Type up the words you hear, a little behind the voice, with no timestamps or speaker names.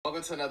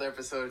welcome to another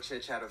episode of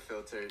Chit Chat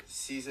Unfiltered,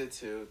 Season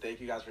 2.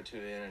 Thank you guys for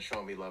tuning in and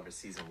showing me love for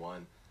Season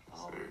 1.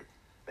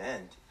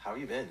 Man, how have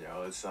you been,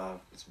 yo? It's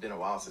been a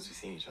while since we've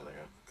seen each other,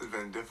 yo. It's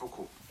been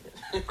difficult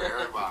for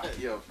everybody.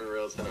 Yo, for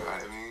real. It's been,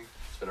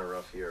 It's been a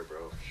rough year,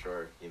 bro, for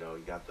sure. You know,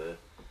 you got the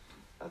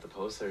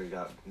poster, you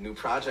got new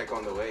project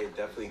on the way.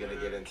 Definitely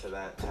gonna get into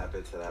that, tap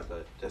into that,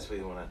 but just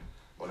really wanna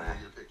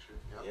your picture.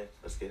 Yep. Yeah,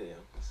 let's get it, yo.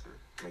 Yes, sir.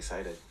 I'm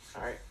excited.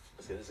 All right,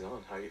 let's get this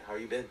going. How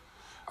you been?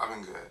 I've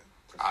been good.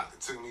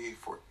 It took me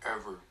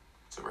forever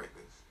to write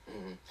this.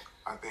 Mm-hmm.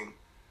 I think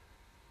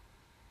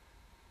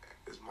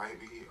this might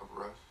be a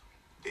rough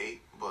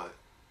date, but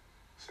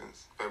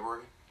since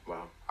February.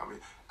 Wow. I mean,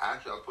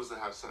 actually, I was supposed to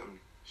have something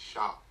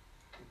shot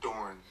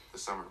during the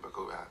summer, but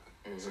COVID happened.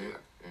 Mm-hmm. So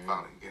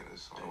finally getting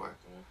this on the way.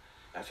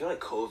 I feel like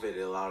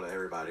COVID allowed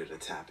everybody to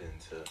tap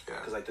into,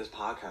 because like this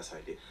podcast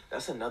idea,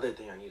 that's another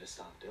thing I need to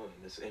stop doing.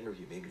 This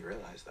interview made me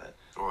realize that.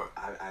 What?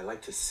 I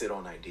like to sit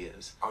on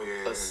ideas. Oh,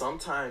 yeah. But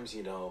sometimes,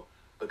 you know,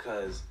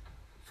 because,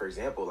 for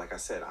example, like I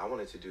said, I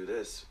wanted to do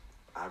this.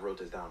 I wrote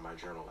this down in my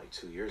journal like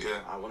 2 years ago.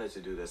 I wanted to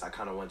do this. I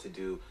kind of wanted to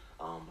do,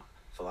 a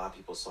lot of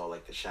people saw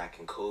like the Shaq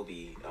and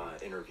Kobe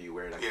interview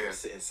where like they're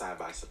sitting side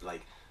by side,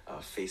 like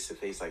face to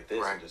face like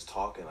this and just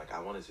talking. Like I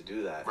wanted to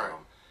do that. Right.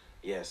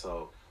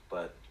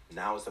 But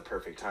now is the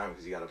perfect time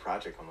because you got a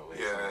project on the way.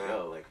 Yeah. So,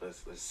 yo, like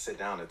let's sit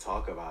down and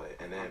talk about it.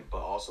 And then, but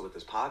also with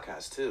this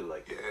podcast too.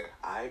 Like,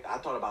 I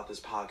thought about this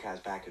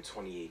podcast back in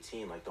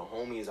 2018. Like the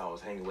homies I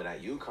was hanging with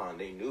at UConn,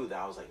 they knew that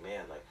I was like,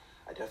 man, like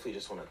I definitely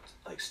just want to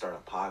like start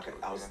a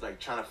podcast. I was like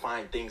trying to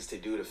find things to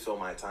do to fill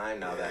my time.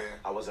 Now that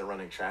I wasn't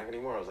running track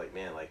anymore, I was like,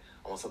 man, like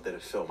I want something to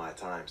fill my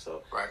time.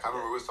 So I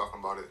remember we was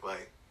talking about it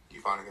like. You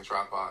finding a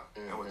tripod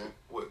and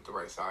what the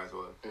right size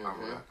was. I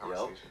remember that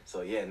conversation.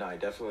 So I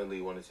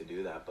definitely wanted to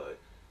do that, but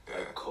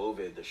like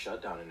COVID, the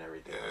shutdown and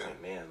everything, I was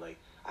like, man, like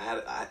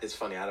it's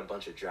funny, I had a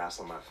bunch of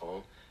drafts on my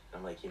phone, and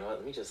I'm like, you know what,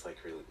 let me just like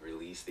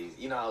release these.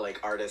 You know how like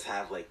artists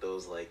have like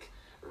those like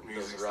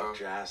music those rough stuff.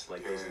 drafts,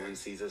 like those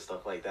Lucy's and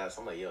stuff like that.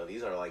 So I'm like, yo,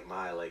 these are like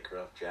my like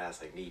rough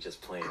drafts, like me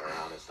just playing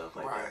around and stuff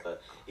like that.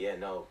 But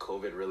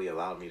COVID really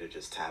allowed me to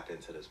just tap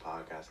into this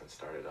podcast and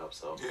start it up.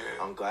 So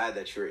I'm glad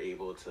that you're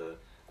able to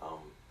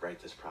write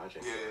this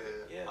project.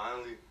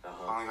 Finally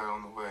got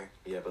on the way.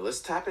 Yeah, but let's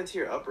tap into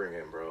your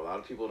upbringing, bro. A lot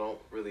of people don't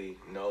really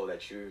know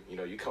that you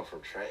come from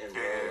Trenton,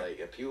 bro. Like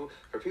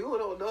for people who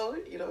don't know,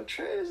 you know,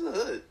 Trenton is the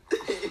hood.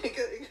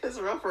 It gets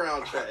rough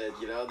around Trenton,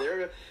 you know.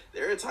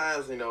 There are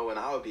times, you know, when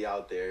I would be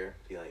out there,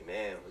 be like,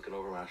 man, looking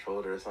over my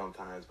shoulder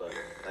sometimes. But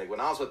like when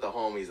I was with the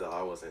homies, though,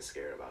 I wasn't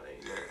scared about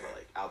anything. But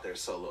like out there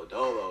solo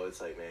dolo, it's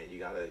like, man, you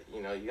gotta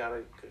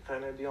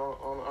kind of be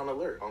on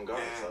alert, on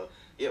guard. So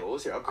what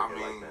was your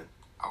upbringing like, man?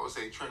 I would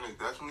say Trenton is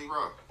definitely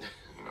rough.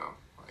 You know,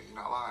 like you're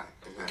not lying.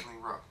 It's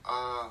definitely rough.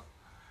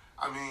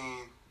 I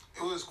mean,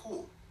 it was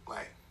cool.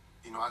 Like,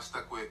 you know, I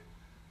stuck with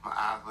my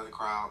athletic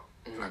crowd,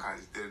 and I kind of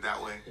just did it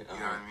that way. You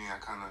know what I mean? I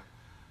kind of,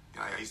 you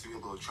know, I used to be a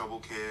little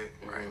trouble kid,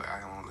 right? Like I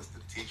didn't want to listen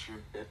to the teacher.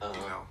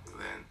 You know, and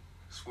then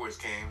sports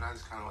came, and I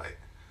just kind of like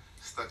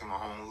stuck in my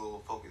own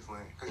little focus lane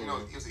because you know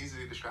it was easy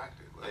to get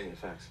distracted. Like,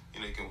 you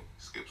know, you can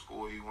skip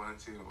school if you wanted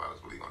to, but I was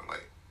really going to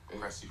like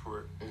press you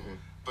for it.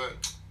 But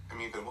I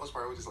mean, for the most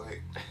part, it was just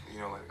like, you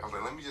know, like I was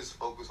like, let me just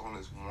focus on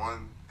this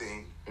one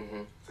thing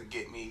to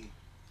get me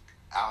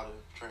out of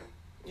Trenton,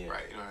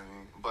 right? You know what I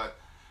mean? But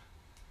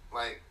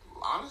like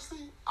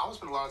honestly, I would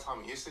spend a lot of time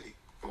in your city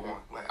for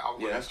one. Like I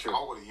would, that's true. I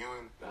would go to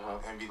Ewing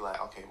and be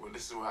like, okay, well,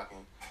 this is where I can,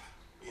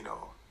 you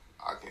know,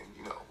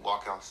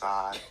 walk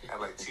outside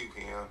at like 2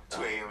 a.m.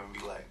 and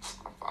be like,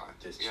 I'm fine,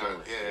 just you chilling.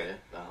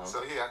 know? So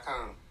I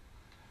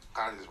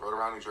kind of just rode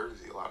around New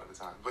Jersey a lot of the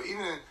time, but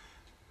even.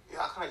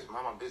 I kind of just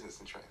mind my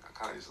business in Trenton. I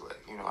kind of just like,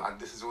 you know,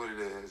 this is what it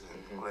is,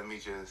 and let me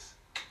just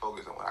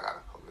focus on what I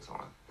got to focus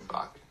on so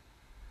I can,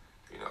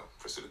 you know,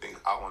 pursue the things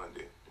I want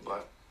to do.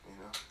 But,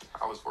 you know,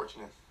 I was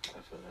fortunate.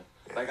 I feel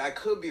that. Like, I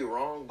could be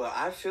wrong, but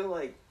I feel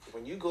like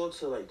when you go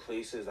to, like,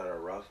 places that are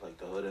rough, like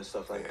the hood and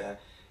stuff like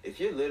that, if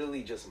you're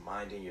literally just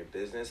minding your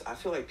business, I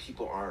feel like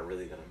people aren't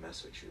really going to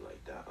mess with you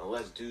like that,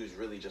 unless dudes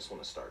really just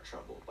want to start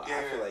trouble. But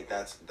I feel like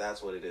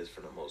that's what it is for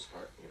the most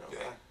part, you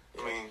know?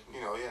 I mean, you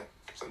know,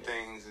 some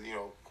things, you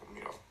know,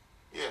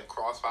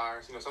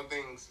 crossfires, you know, some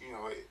things, you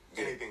know,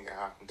 anything can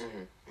happen to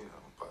you, you know,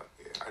 but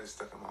I just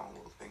stuck in my own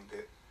little thing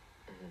that,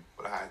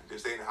 but I had to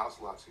stay in the house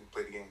a lot to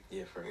play the game.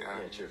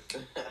 True.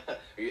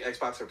 Are you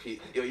Xbox or P?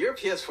 Yo, you're a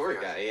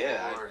PS4 guy,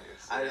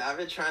 I've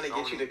been trying to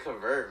get you to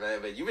convert, man,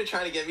 but you've been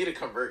trying to get me to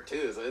convert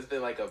too, so it's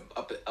been like a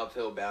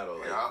uphill battle.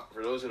 Like,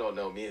 for those who don't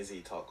know, me and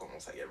Z talk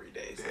almost like every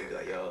day, so he'd be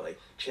like, yo, like,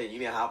 Chin, you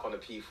need to hop on the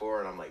P4,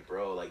 and I'm like,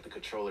 bro, like, the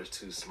controller's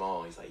too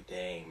small. He's like,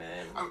 dang,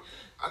 man.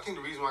 I think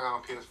the reason why I got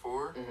on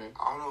PS4,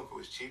 I don't know if it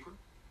was cheaper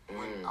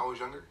when I was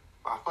younger,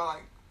 but I felt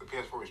like the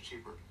PS4 was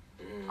cheaper.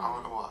 I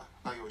don't know why.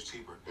 I think it was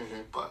cheaper.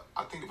 But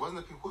I think it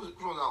wasn't who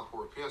was out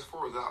for it?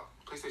 PS4 was out.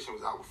 PlayStation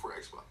was out before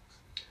Xbox.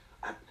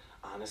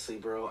 Honestly,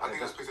 bro. I think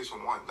it was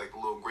PlayStation 1, like the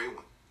little gray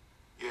one.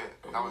 Yeah,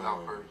 that was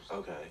out first.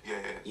 Okay. Yeah.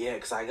 Yeah,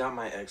 because I got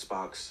my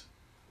Xbox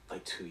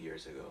like 2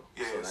 years ago.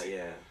 Yeah, so that,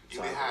 yeah.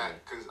 So they had,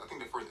 because I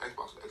think the first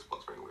Xbox was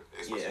Xbox regular.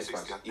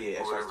 Xbox 360,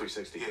 Xbox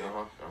 360.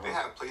 Yeah. They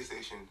had a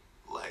PlayStation,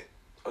 like.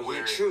 Oh,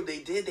 yeah, true. They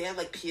did. They had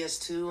like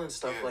PS2 and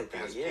stuff like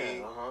that. PSP,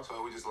 yeah. So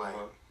it was just like.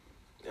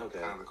 Okay.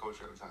 Kind of the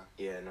culture at the time.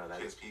 Yeah, no, that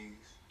PSPs.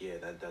 Yeah,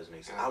 that does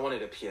make sense. I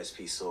wanted a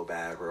PSP so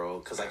bad, bro,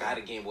 because like I had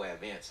a Game Boy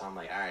Advance, so I'm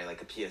like, all right,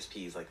 like a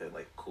PSP is like a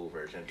cool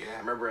version. Yeah. I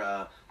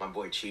remember my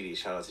boy Cheaty.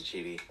 Shout out to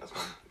Cheaty. That's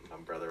my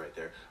brother right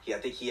there. I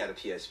think he had a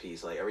PSP.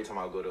 So like every time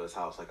I would go to his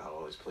house, like I'd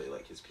always play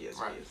like his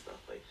PSP and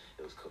stuff. Like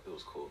it was cool. It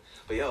was cool.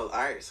 But yo, all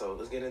right, so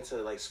let's get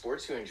into like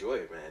sports you enjoy,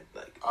 man.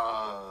 Like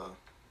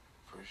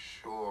for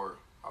sure,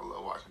 I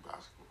love watching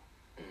basketball.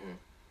 Mm-hmm.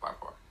 By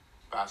far,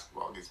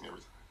 basketball gets me every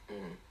time.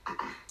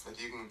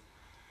 Mm-hmm.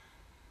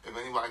 If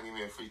anybody can give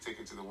me a free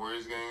ticket to the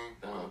Warriors game,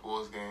 or the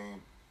Bulls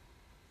game,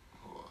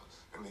 who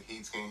else? And the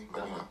Heat's game,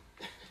 let me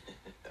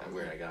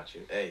know. I got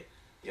you. Hey,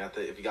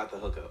 if you got the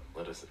hookup,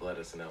 let us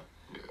know.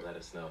 Yeah. Let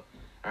us know.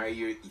 All right,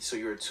 you're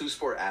a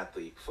two-sport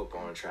athlete,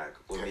 football and track.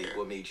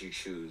 What made you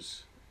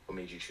choose? What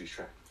made you choose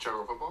track? Track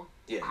or football?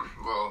 Yeah.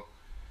 Well,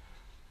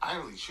 I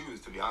didn't really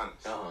choose, to be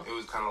honest. It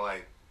was kind of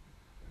like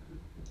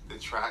the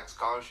track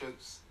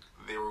scholarships.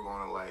 They were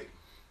going to like,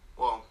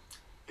 well.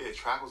 Yeah,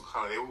 track was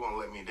kind of, they were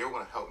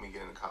going to help me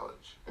get into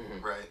college,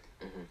 right?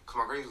 Because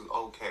my grades was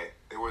okay.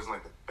 They wasn't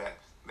like the best.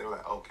 They were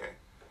like, okay.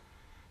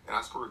 And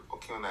I scored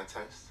okay on that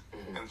test.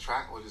 And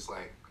track was just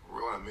like, we're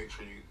going to make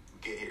sure you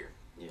get here.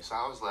 Yeah. So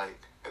I was like,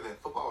 and then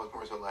football was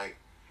more so like,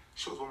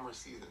 show us one more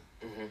season.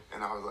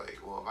 And I was like,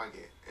 well, if I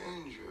get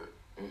injured,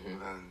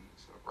 then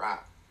it's a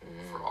wrap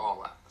for all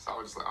that. So I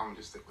was just like, I'm going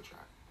to just stick with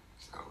track.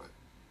 Just kind of like,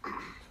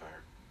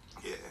 Fire.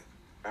 Yeah.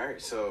 All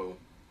right, so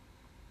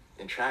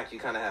in track, you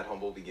kind of had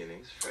humble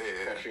beginnings.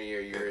 Freshman year,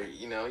 you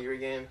were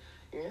getting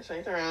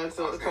shanked around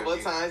a couple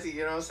of times. You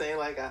know what I'm saying?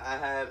 Like I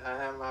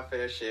had my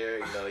fair share.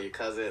 You know, your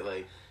cousin,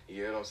 like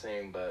you know what I'm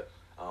saying. But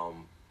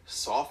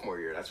sophomore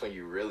year, that's when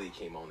you really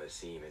came on the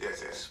scene and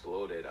just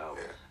exploded. I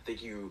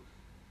think you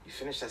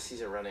finished that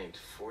season running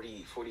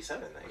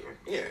 47 that year.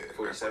 Yeah,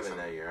 47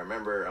 that year. I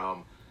remember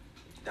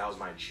that was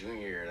my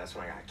junior year. That's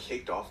when I got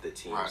kicked off the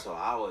team. Right. So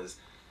I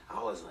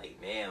was like,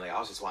 man, like I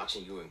was just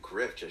watching you and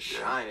Griff just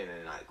shining,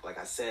 and like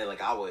I said,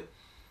 like I would,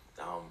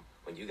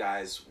 when you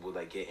guys would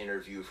like get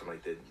interviewed from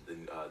like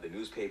the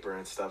newspaper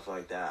and stuff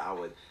like that, I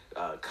would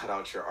cut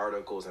out your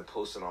articles and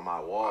post it on my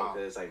wall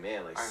because like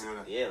man, like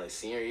like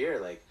senior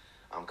year, like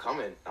I'm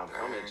coming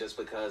just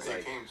because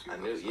like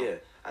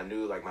I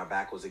knew like my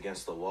back was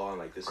against the wall and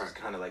like this was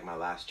kind of like my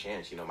last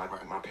chance. You know, my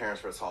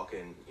parents were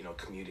talking, you know,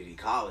 community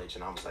college,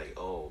 and I was like,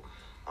 oh,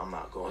 I'm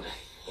not going to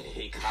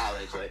any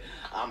college. Like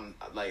I'm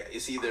like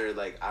it's either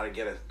like I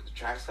get a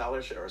track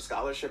scholarship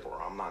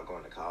or I'm not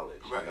going to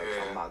college. Right, you know,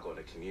 so I'm not going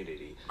to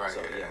community. Right,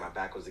 so my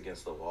back was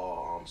against the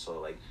wall. So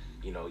like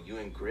you know, you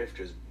and Griff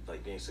just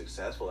like being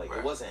successful. Like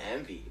it wasn't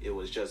envy. It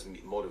was just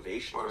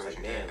motivation. It was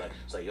like man, like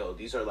it's like yo,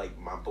 these are like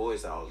my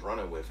boys that I was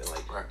running with, and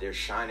like they're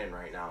shining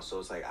right now. So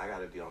it's like I got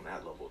to be on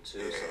that level too.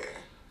 Yeah. So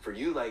for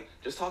you, like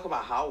just talk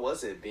about how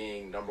was it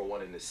being number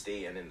one in the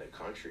state and in the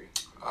country?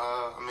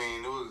 I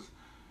mean, it was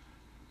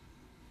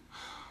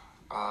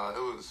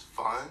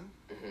fun.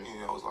 You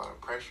know, it was a lot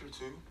of pressure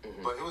too.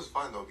 But it was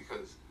fun though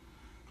because,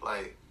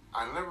 like,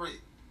 I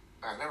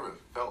never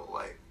felt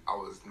like I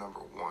was number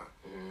one.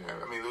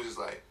 I mean, it was just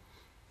like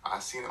I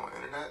seen it on the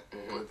internet,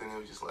 but then it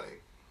was just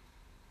like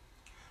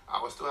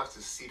I would still have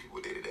to see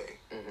people day to day,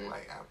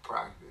 like at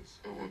practice.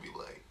 Who would be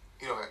like,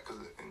 you know,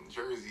 because in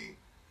Jersey,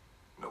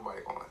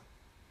 nobody gonna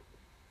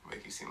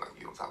make you seem like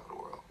you're on top of the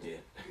world.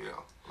 Yeah, you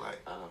know, like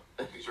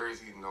New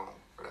Jersey is known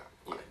for that.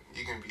 Like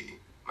you can be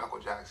Michael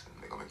Jackson,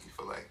 they're gonna make you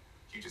feel like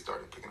you just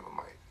started picking up a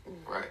mic,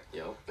 right?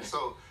 Yo.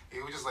 So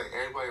it was just like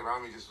everybody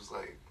around me just was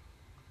like,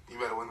 you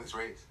better win this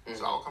race.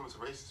 So I would come into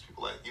races,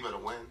 people like, you better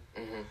win.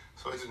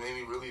 So it just made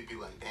me really be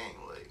like, dang,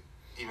 like,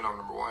 even though I'm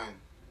number one,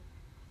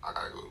 I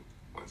gotta go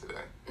win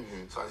today.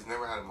 So I just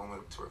never had a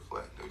moment to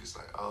reflect. It was just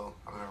like, oh,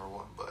 I'm number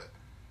one, but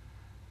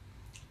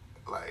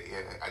like,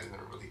 yeah, I just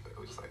never really, it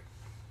was just like,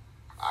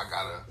 I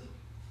gotta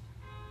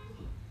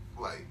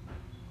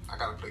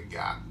play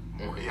gap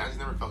more. Yeah, I just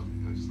never felt it.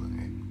 It was just like,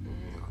 hey,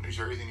 you know, New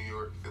Jersey, New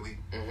York, Philly,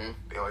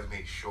 they always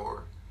make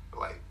sure,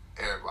 like,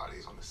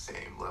 everybody's on the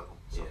same level.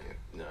 So,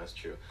 no, that's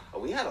true.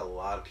 We had a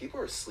lot of people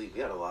were asleep. We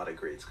had a lot of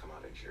greats come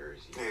out of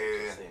Jersey.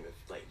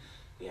 Like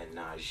we had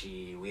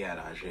Najee, we had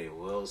Ajay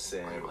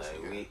Wilson.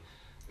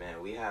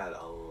 We had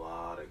a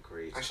lot of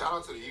greats. And shout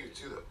out to the youth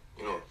too, though.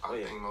 You know,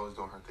 I think Mo's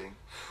doing her thing.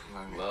 You know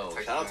what I mean?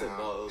 Mo, shout out to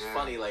Mo. It was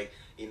funny, like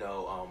you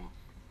know,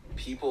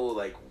 people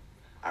like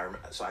I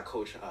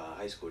coach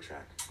high school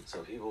track, so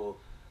people.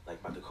 Like,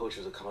 the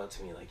coaches would come up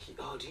to me like,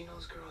 oh, do you know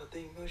this girl? I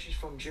think she's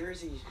from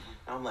Jersey.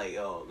 And I'm like,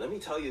 yo, let me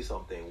tell you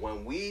something.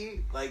 When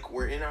we, like,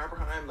 were in our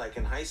prime, like,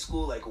 in high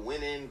school, like,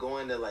 winning,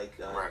 going to, like,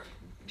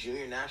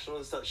 junior national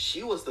and stuff,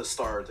 she was the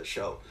star of the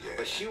show. Yeah.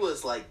 But she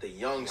was like the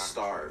young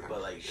star.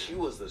 But like she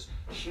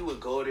would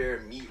go there,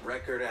 meet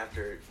record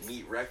after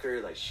meet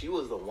record. Like she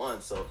was the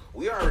one. So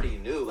we already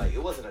knew. Like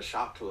it wasn't a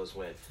shock to us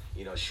when,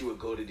 you know, she would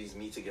go to these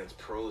meets against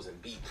pros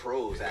and beat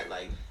pros at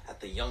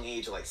the young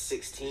age of like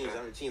 16,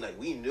 17. Like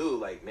we knew,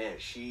 like, man,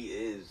 she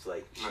is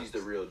like, she's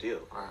the real deal.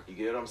 Right. You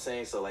get what I'm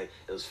saying? So like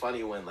it was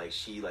funny when like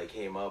she like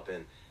came up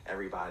and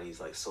everybody's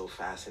like so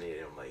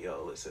fascinated. I'm like,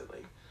 yo, listen,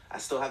 like I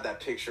still have that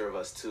picture of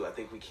us too. I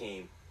think we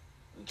came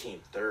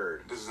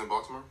third. This is in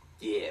Baltimore?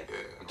 Yeah.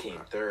 We came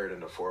third in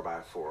the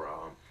 4x4,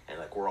 and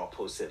like we're all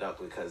posted up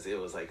because it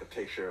was like a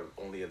picture of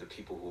only of the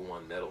people who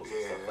won medals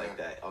and stuff like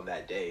that on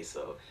that day.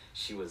 So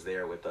she was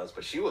there with us,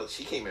 but she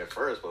came in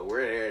first, but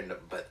we're there.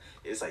 But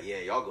it's like, yeah,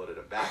 y'all go to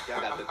the back. Y'all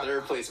got the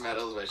third place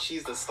medals, but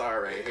she's the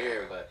star right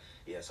here. But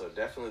yeah, so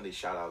definitely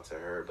shout out to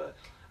her. But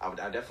I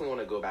definitely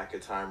want to go back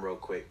in time real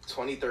quick.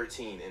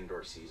 2013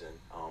 indoor season.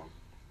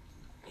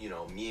 You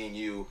know, me and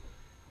you,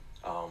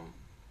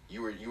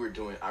 you were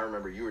doing. I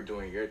remember you were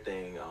doing your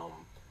thing.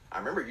 I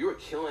remember you were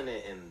killing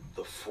it in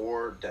the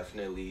 4,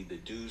 definitely the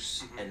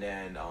deuce, and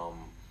then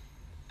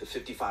the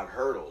 55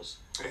 hurdles.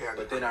 Yeah,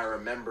 but then I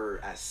remember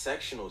at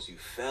sectionals you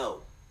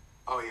fell.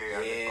 Oh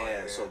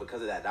yeah. So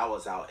because of that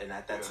was out, and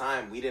at that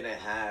time we didn't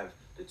have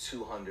the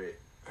 200.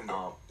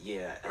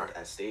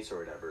 At states or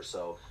whatever.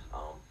 So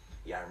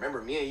I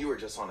remember me and you were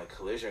just on a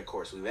collision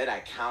course. We met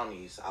at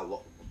counties.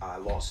 I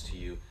lost to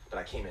you, but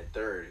I came in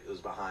third. It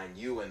was behind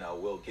you and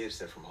Will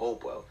Gibson from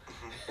Hopewell.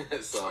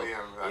 So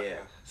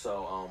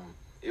So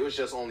it was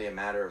just only a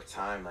matter of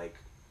time, like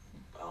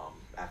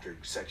after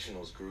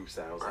sectionals groups,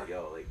 that I was like,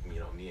 yo, like, you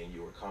know, me and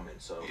you were coming.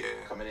 So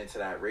coming into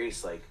that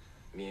race, like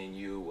me and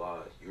you,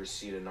 you were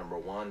seated number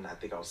 1. I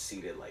think I was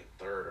seated like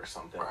 3rd or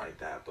something like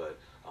that. But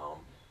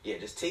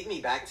just take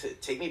me back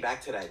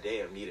to that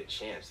day of Meet of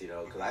Champs, you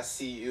know, because I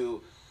see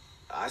you.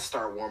 I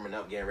start warming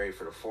up, getting ready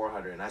for the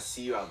 400, and I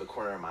see you out of the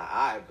corner of my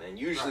eye. And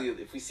usually,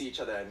 if we see each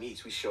other at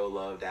meets, we show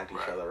love, dap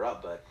each other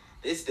up. But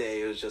this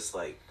day, it was just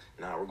like,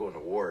 nah, we're going to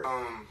war.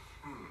 Let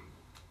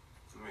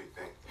me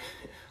think.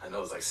 I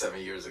know it's like 7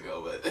 years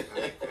ago, but let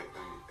me think.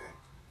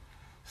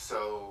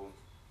 So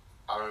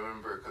I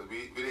remember because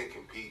we didn't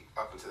compete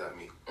up until that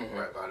meet,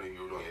 right? But I knew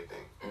you were doing your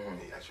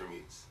thing at your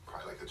meets,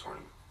 probably like the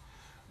tournament.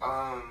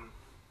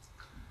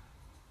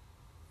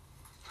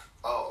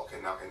 Oh,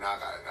 okay, now I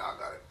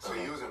got it. So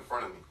you was in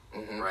front of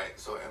me, right?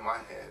 So in my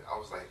head, I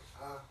was like,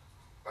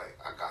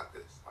 I got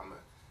this.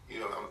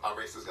 I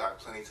raced this guy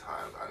plenty of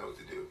times. I know what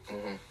to do.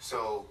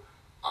 So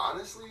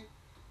honestly,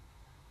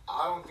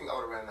 I don't think I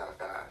would have ran that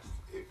fast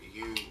if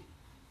you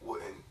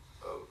wouldn't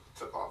have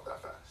took off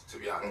that fast, to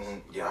be honest.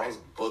 Yeah, right? I was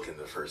booking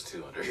the first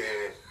 200.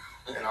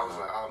 Yeah. And I was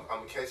like, I'm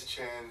going to catch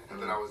Chen, and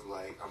then I was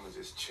like, I'm going to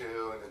just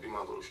chill and then do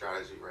my little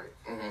strategy, right?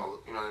 You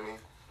know what I mean?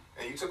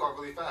 And you took off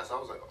really fast. I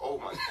was like, oh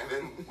my. And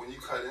then when you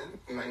cut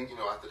in, like, you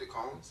know, after the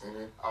cones,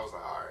 I was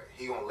like, all right,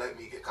 he going to let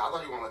me get, cause I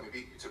thought he going to let me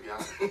beat you, to be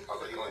honest. I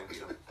was like, he going to beat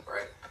him,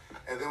 right?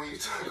 And then when you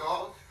took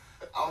off,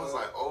 I was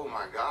like, oh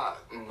my God.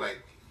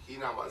 Like, he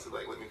not about to,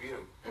 like, let me beat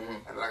him.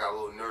 And then I got a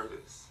little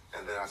nervous.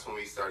 And then that's when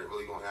we started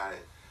really going at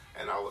it.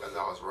 And as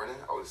I was running,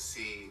 I would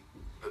see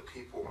the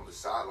people on the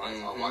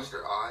sidelines. I watched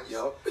their eyes.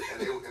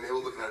 And they were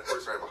looking at the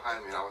person right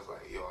behind me. And I was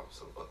like, yo, I'm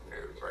so fucking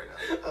nervous right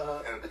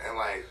now. And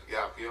like,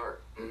 yeah,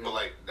 PR. But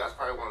like, that's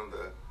probably one of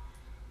the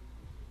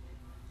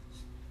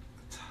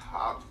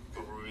top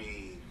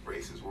 3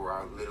 races where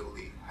I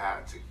literally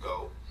had to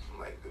go from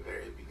like the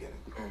very beginning.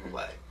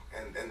 Like,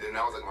 and then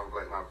that was like my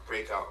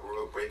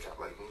real breakout,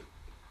 like.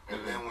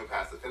 And then when we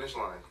passed the finish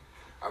line,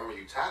 I remember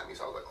you tapped me,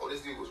 so I was like, oh, this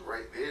dude was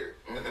right there.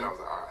 And then I was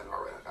like, all right, I know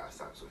I ran a fast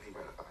time, so he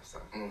ran a fast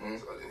time.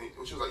 So,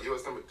 which was like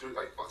US number 3,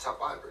 like top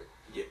 5, right?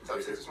 Yeah. Top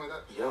 6 or something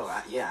like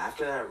that? Yo,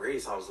 after that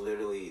race, I was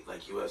literally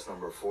like US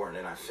number 4, and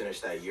then I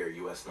finished that year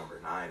US number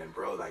 9. And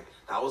bro, like,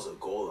 that was a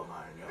goal of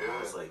mine, you know?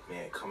 I was like,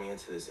 man, coming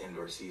into this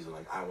indoor season,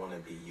 like, I want to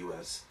be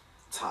US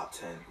top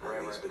 10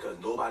 at least, because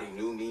nobody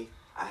knew me.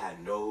 I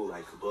had no,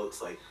 like,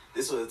 books. Like,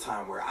 this was a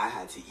time where I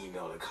had to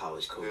email the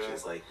college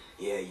coaches, like,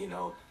 yeah, you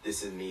know,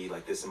 this is me,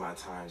 like, this is my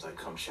times, like,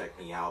 come check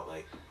me out,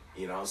 like,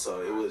 you know?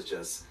 So it was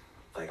just,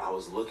 like, I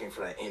was looking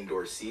for that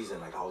indoor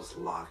season. Like, I was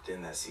locked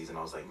in that season.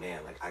 I was like,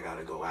 man, like, I got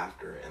to go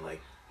after it. And,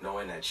 like,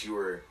 knowing that you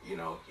were, you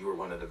know, you were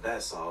one of the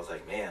best. So I was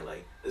like, man,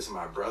 like, this is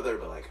my brother,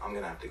 but, like, I'm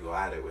going to have to go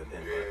at it with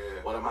him.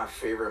 But one of my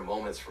favorite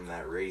moments from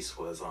that race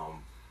was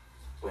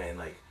when,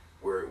 like,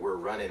 we're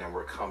running and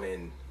we're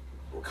coming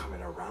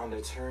around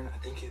the turn. I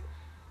think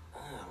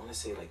I want to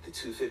say like the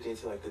 250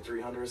 into like the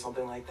 300 or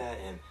something like that.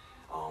 And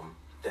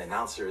the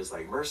announcer is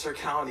like, Mercer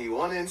County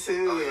 1 and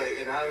 2.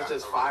 And I was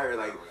just fired.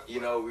 Like, you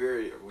know,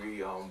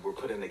 we're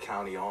putting the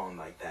county on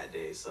like that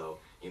day. So,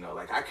 you know,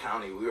 like our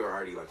county, we were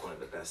already like one of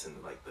the best in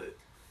like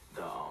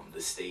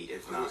the state,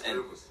 if not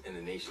in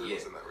the nation. Yeah,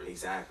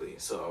 exactly.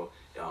 So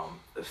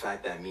the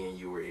fact that me and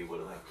you were able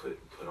to like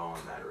put on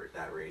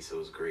that race, it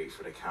was great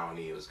for the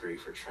county. It was great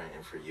for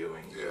Trenton, for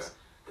Ewing.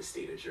 The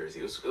state of Jersey.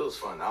 It was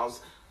fun.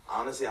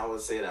 Honestly, I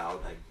would say that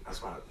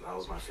that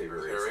was my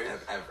favorite race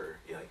ever.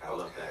 Yeah, like I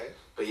love that.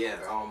 But yeah,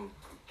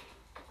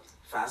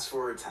 fast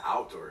forward to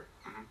outdoor.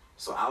 Mm-hmm.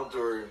 So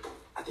outdoor,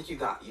 I think you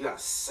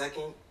got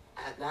second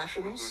at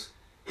nationals.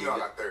 Mm-hmm. No, I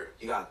got third.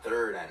 You got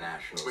third at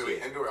nationals.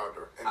 Wait, indoor,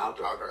 outdoor.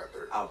 Outdoor got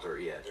third. Outdoor,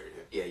 yeah. Third,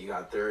 Yeah, you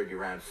got third. You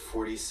ran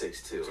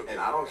 46.2, So, and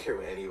I don't care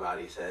what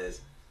anybody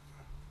says.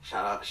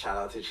 Shout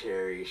out to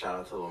Cherry, shout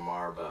out to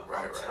Lamar, but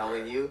I'm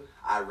telling you,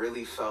 I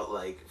really felt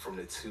like from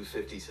the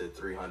 250 to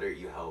 300,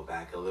 you held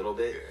back a little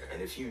bit, and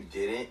if you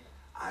didn't,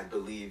 I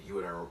believe you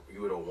would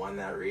have won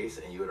that race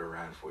and you would have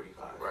ran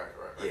 45. Right.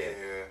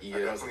 Yeah.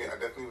 I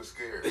definitely was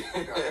scared. You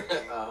know what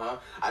I mean?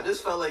 I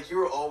just felt like you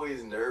were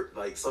always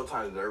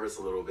sometimes nervous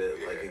a little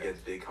bit, like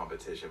against big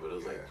competition, but it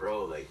was like,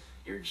 bro, like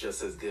you're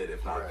just as good,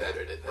 if not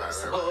better than them.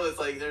 So it's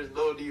like there's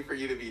no need for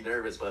you to be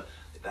nervous, but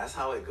that's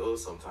how it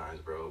goes sometimes,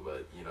 bro.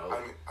 But you know,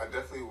 I mean, I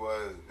definitely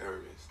was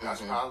nervous.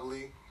 That's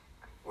probably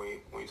when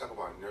you talk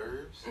about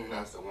nerves.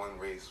 That's the one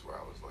race where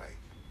I was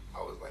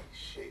like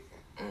shaking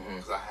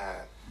because I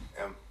had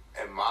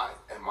and my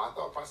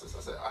thought process. I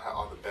said I had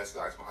all the best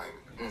guys behind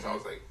me, so I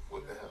was like,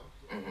 what the hell?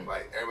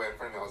 Like everybody in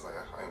front of me, I was like,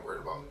 I ain't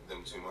worried about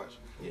them too much.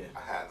 Yeah,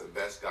 I had the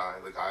best guy,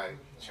 the guy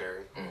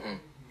Cherry.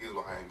 He was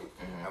behind me,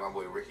 and my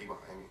boy Ricky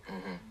behind me.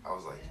 I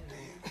was like,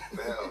 damn, what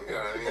the hell, you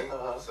know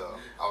what I mean? So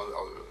I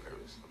was really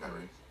nervous with that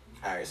race.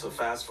 All right, so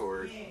fast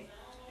forward,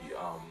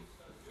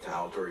 to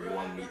outdoor, you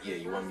won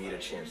Meet of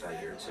Champs that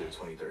year too,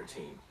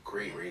 2013.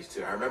 Great race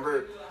too. I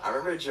remember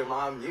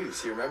Jamon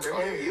Muse. You remember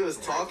him? He was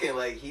talking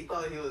like he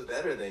thought he was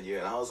better than you,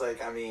 and I was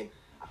like, I mean,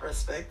 I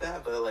respect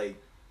that, but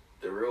like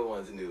the real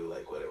ones knew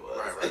like what it was.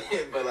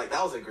 Right. But like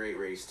that was a great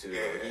race too.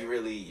 Yeah. He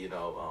really,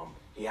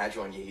 he had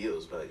you on your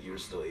heels, but you were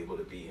still able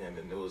to beat him,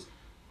 and it was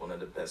one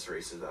of the best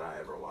races that I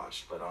ever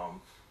watched. But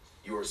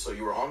you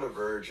were on the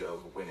verge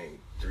of winning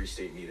 3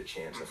 state Meet of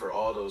Champs. And for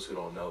all those who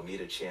don't know,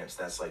 Meet of Champs,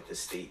 that's like the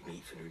state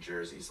meet for New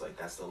Jersey's. Like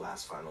that's the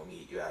last final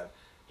meet. You have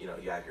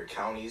your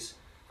counties,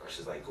 which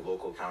is like the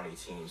local county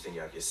teams. Then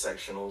you have your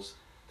sectionals.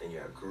 Then you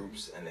have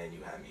groups, and then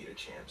you have Meet of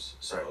Champs.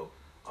 So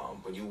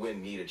when you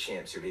win Meet of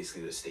Champs, you're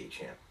basically the state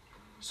champ.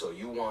 So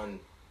you won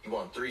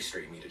 3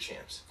 straight Meet of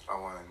Champs. I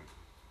won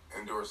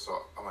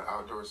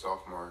outdoor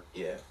sophomore.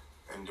 Yeah.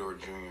 Indoor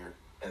junior.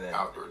 And then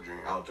outdoor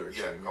junior. Outdoor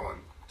junior. Yeah, I won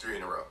 3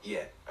 in a row.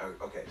 Yeah.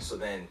 Okay. So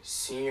then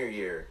senior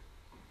year,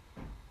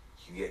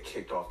 you get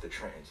kicked off the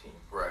Trenton team.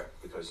 Right.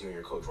 Because you and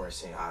your coach weren't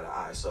seeing eye to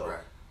eye. So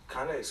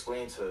kind of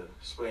explain to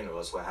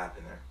us what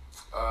happened there.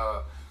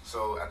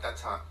 So at that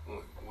time,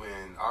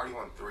 when I already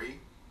won 3,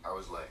 I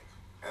was like,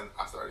 and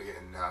I started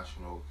getting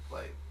national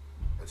like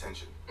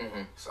attention.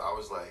 So I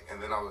was like,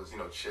 and then I was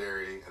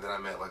Cherry, and then I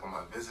met like on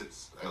my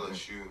visits at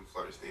LSU and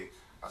Florida State.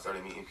 I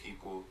started meeting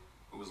people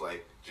who was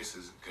like just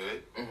as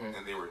good,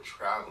 and they were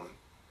traveling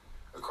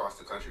across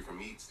the country for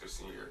meets their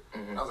senior year.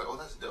 And I was like, oh,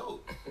 that's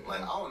dope.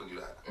 Like, I want to do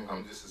that.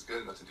 I'm just as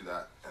good enough to do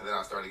that. And then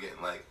I started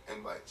getting like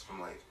invites from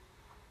like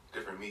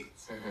different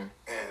meets.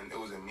 And it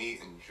was a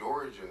meet in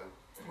Georgia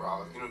where I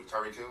was,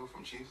 Tyreek Hill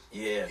from Chiefs?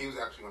 Yeah. He was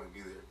actually going to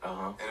be there.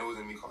 And it was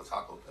a meet called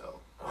Taco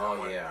Bell.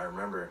 I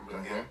remember.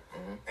 Yeah.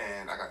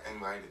 And I got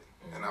invited.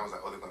 And I was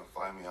like, oh, they're going to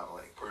fly me out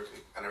like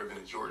perfect. I'd never been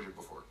to Georgia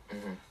before.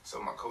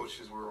 So my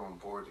coaches were on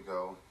board to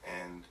go.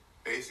 And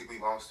basically,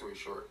 long story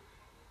short,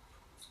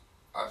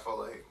 I felt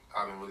like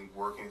I've been really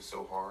working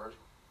so hard,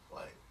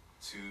 like,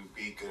 to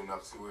be good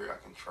enough to where I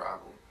can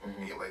travel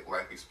and get, like,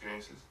 life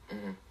experiences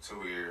to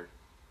where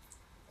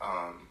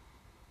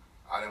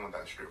I didn't want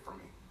that stripped from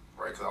me,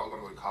 right? Because I was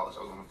going to go to college. I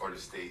was going to Florida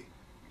State,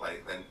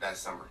 like, that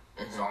summer.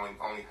 So I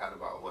only had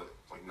about,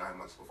 9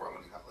 months before I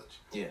went to college.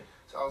 Yeah.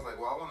 So I was like,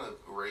 well, I want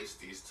to race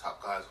these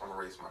top guys. I want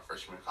to race my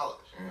freshman in college.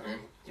 You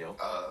know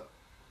what I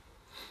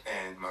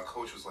mean? And my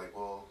coach was like,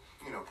 well,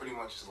 pretty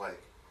much it's like,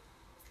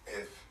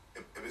 if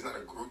it's not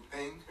a group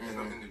thing, it's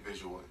an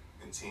individual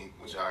and team,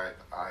 which I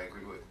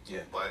agree with.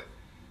 Yeah. But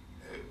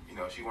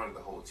she wanted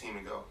the whole team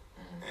to go,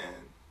 and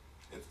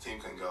if the team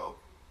couldn't go,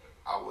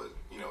 I would.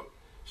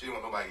 She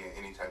didn't want nobody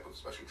getting any type of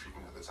special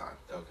treatment at the time.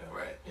 Okay.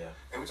 Right. Yeah.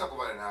 And we talk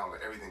about it now,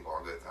 like everything's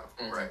all good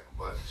now, right?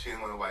 But she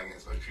didn't want nobody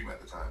getting special treatment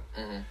at the time,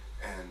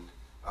 and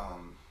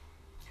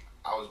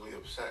I was really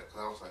upset because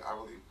I was like, I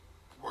really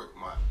worked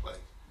my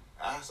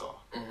ass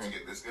off to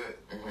get this good.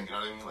 Like, you know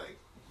what I mean? Like,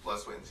 blood,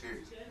 sweat, and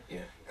tears.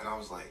 Yeah. And I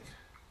was like,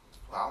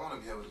 well, I want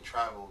to be able to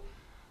travel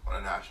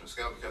on a national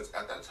scale because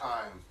at that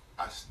time,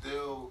 I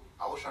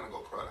was trying to go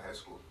pro out of high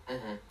school.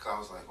 Because I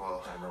was like,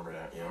 well, I remember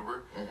that, yeah.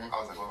 Remember? I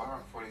was like, well, if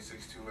I run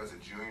 46.2 as a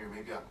junior,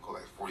 maybe I can go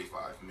like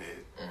 45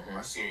 mid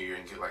my senior year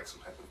and get like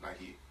some type of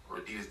Nike or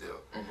Adidas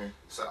deal.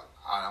 So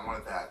I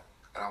wanted that,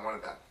 and I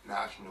wanted that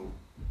national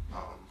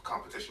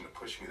competition to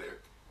push me there,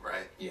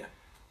 right? Yeah.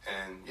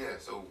 And yeah,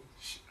 so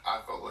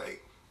I felt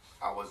like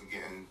I wasn't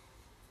getting,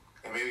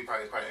 and maybe it's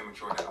probably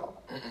immature now,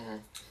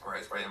 right?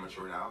 It's probably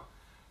immature now,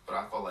 but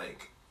I felt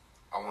like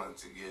I wanted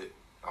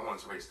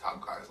to race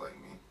top guys like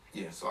me.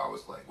 Yeah. So I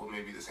was like, well,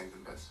 maybe this ain't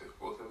the best fit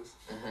for both of us.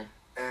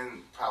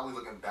 And probably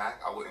looking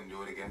back, I wouldn't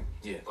do it again.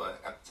 Yeah.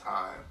 But at the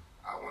time,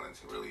 I wanted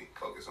to really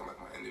focus on like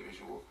my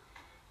individual,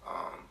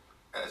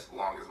 as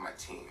long as my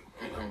team.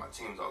 My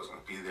team's always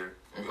going to be there.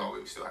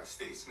 We still had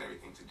states and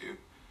everything to do.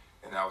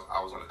 And I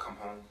was going to come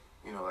home,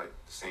 like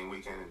the same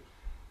weekend and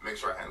make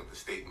sure I handled the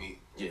state meet,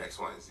 Yeah. X,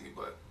 Y, and Z.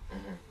 But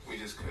Mhm. we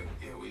just couldn't.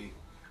 Yeah, we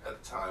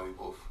at the time we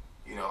both,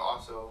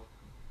 also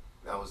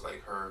that was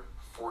like her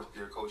 4th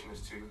year coaching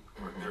us too,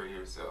 or 3rd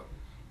year. So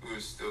we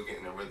was still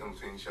getting a rhythm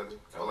between each other.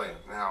 But Okay.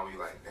 like now we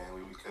like, damn,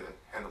 we could have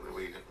handled it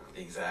way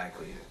differently.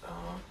 Exactly.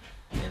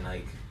 And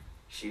like,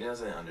 she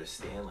doesn't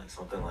understand like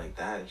something like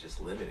that is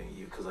just limiting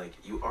you, because like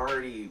you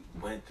already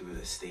went through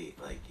the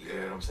state, like you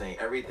know what I'm saying.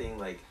 Everything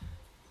like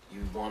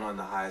you won on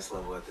the highest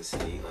level at the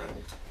state, like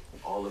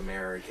all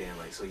American,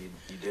 like so you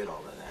did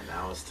all of that.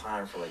 Now it's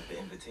time for like the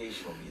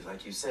invitational meets,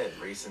 like you said,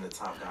 racing the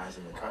top guys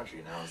in the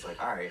country. Now it's like,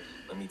 all right,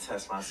 let me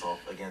test myself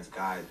against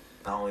guys.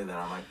 Not only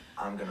that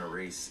I'm gonna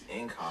race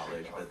in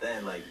college, but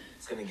then like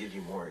it's gonna give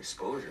you more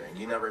exposure, and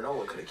you never know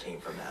what could have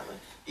came from that. Like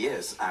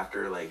yes,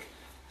 after like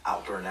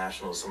outdoor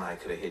nationals, somebody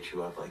could have hit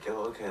you up like, yo,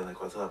 okay,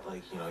 like what's up,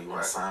 like you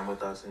want to sign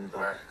with us and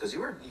stuff, because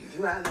you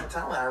had that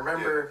talent. I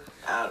remember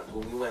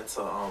when we went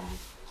to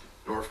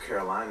North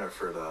Carolina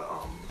for the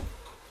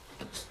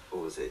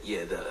what was it?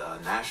 Yeah, the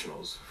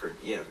nationals for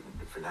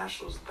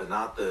nationals, but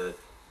not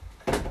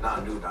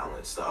New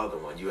Balance, the other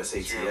one,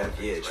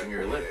 USATF,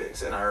 Junior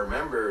Olympics. And I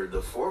remember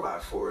the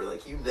 4x4,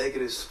 like you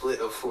negative split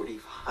of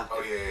 45.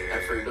 Oh yeah.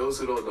 And for those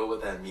who don't know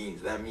what that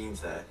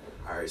means that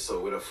all right, so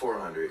with a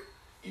 400,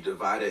 you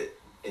divide it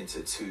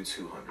into two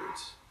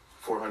 200s.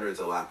 400's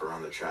a lap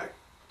around the track.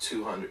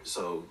 200,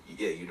 so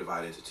yeah, you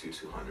divide it into two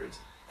 200s.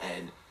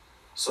 And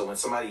so when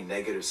somebody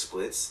negative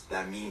splits,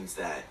 that means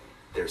that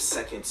their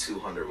second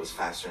 200 was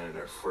faster than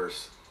their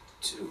first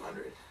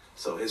 200.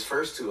 So his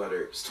first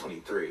 200 was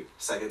 23,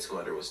 second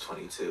 200 was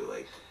 22.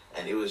 Like,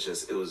 and it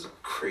was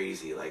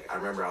crazy. Like, I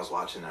remember I was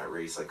watching that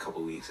race like a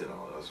couple weeks and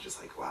I was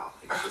just like, wow,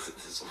 like, this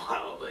is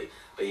wild. Like,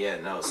 but yeah,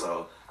 no.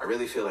 So I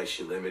really feel like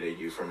she limited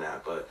you from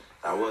that, but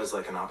that was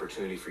like an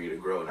opportunity for you to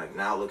grow. Like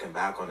now looking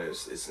back on it,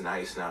 it's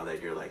nice now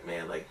that you're like,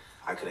 man, like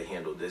I could have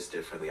handled this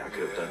differently. I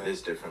could have done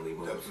this differently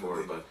moving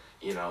forward. But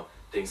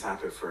things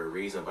happen for a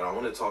reason. But I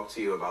want to talk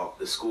to you about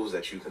the schools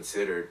that you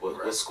considered.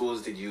 What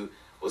schools did you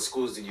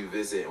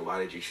visit, and why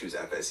did you choose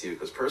FSU?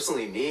 Because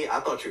personally, me, I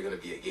thought you were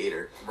gonna be a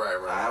Gator. Right.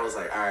 I was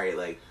like, all right,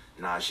 like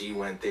Najee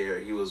went there.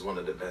 He was one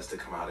of the best to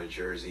come out of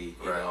Jersey.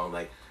 You know,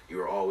 like you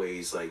were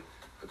always like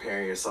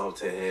comparing yourself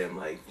to him,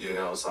 like you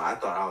know. So I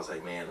was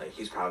like, man, like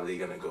he's probably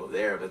gonna go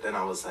there. But then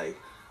I was like,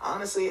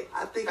 honestly,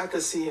 I think I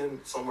could see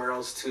him somewhere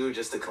else too,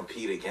 just to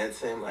compete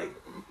against him. Like,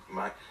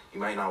 you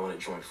might not want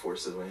to join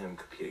forces with him,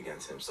 compete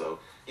against him. So,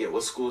 yeah,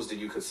 what schools did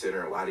you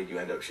consider, and why did you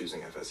end up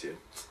choosing FSU?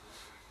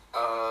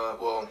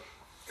 Well,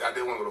 I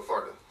did want to go to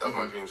Florida. That was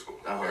my dream school.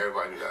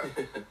 Everybody knew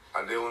that.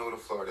 I did want to go to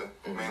Florida,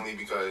 mainly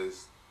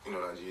because,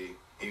 Najee,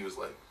 he was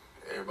like,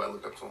 everybody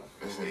looked up to him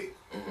in the state.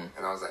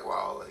 And I was like,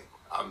 wow, like,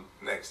 I'm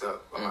next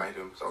up behind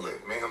him. So I was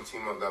like, man, I'm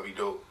team up, that'd be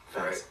dope.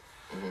 Right?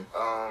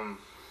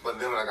 But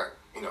then when I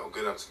got,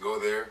 good enough to go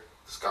there,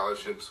 the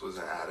scholarships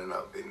wasn't adding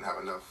up. They didn't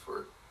have enough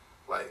for,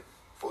 like,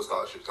 full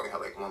scholarships. They only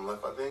had, like, one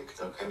left, I think.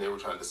 Okay. And they were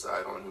trying to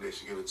decide on who they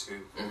should give it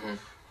to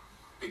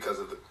because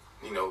of the,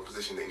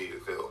 position they needed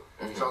to fill.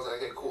 So I was like,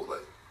 okay, cool.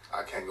 Like,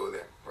 I can't go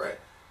there, right?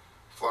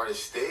 Florida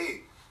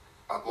State,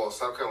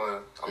 South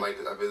Carolina, I liked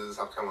it. I visited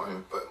South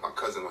Carolina, but my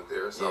cousin went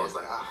there. So I was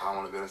like, I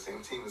want to be on the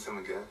same team as him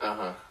again.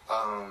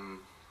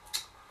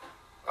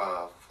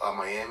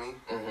 Miami,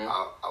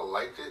 I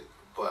liked it,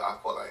 but I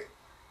felt like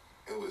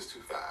it was too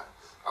fast.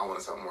 I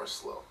wanted something more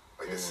slow.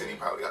 Like the city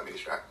probably got me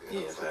distracted.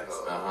 Yeah, facts.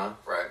 Like,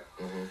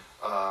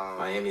 right.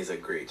 Miami's a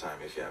great time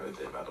if you haven't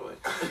been, by the way.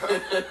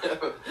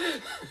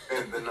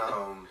 And then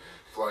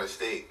Florida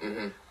State.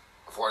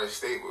 Florida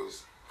State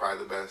was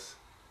probably the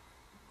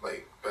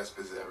best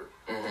visit ever.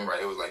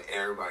 Right. It was like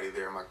everybody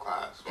there in my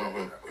class.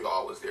 We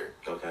all was there.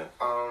 Okay.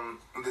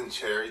 And then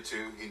Cherry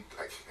too. He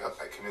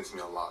convinced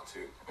me a lot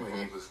too. Like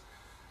he was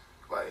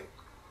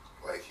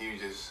he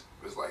just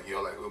was like,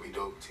 yo, like we'll be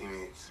dope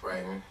teammates,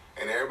 right?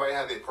 And everybody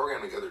had their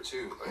program together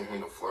too.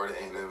 Like Florida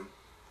A&M,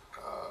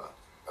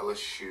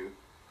 LSU.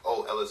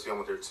 Oh, LSU, I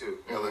went there too.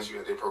 LSU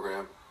had their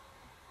program.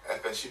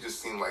 FSU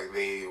just seemed like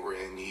they were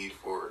in need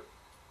for,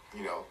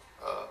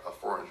 a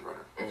 400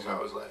 runner. So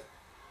I was like,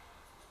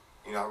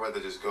 I'd rather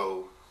just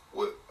go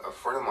with a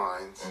friend of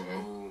mine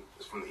who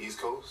is from the East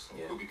Coast,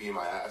 who be beating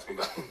my ass,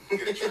 maybe I can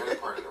get a training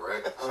partner,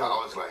 right? So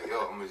I was like,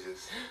 yo, I'm gonna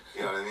just,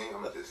 you know what I mean?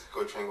 I'm gonna just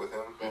go train with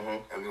him,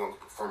 and we're gonna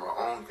perform our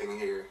own thing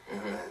here,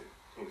 and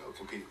then,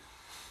 compete.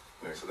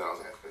 Right. So then I was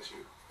like, FSU,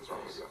 that's where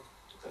I'm gonna go.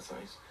 That's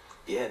nice.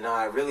 Yeah, no,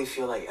 I really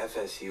feel like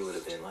FSU would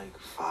have been, like,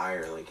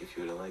 fire, like, if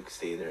you would have, like,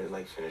 stayed there and,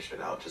 like, finished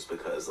it out, just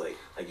because, like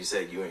you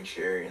said, you and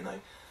Cherry, and, like,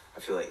 I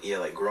feel like,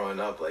 like, growing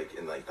up, like,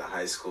 in, like, the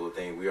high school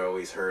thing, we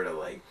always heard of,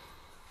 like,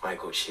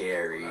 Michael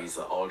Cherry's,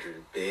 the Aldridge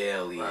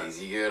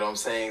Baileys, you get what I'm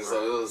saying?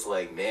 So it was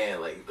like,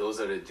 man, like, those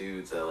are the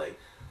dudes that, like,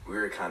 we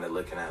were kind of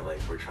looking at, like,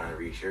 we're trying to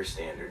reach your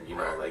standard,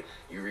 like,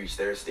 you reach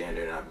their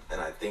standard,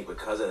 and I think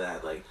because of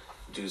that, like,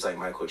 dudes like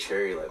Michael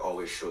Cherry like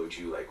always showed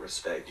you like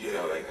respect, you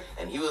know, like,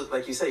 and he was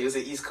like you said, he was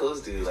an East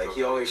Coast dude, like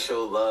he always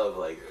showed love,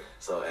 like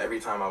so every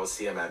time I would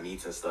see him at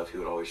meets and stuff, he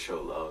would always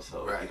show love.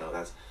 So you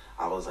know,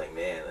 I was like,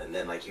 man, and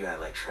then like you had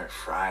like Trent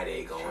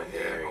Friday going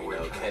there, you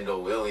know,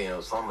 Kendall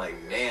Williams. So I'm like,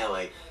 man,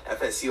 like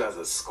FSU as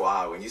a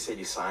squad. When you said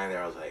you signed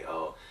there, I was like,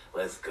 oh,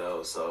 let's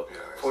go. So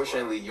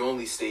fortunately, you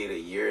only stayed a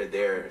year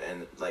there,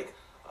 and like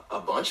a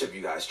bunch of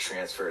you guys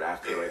transferred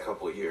after like, a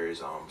couple of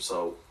years.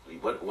 So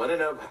what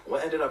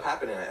ended up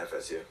happening at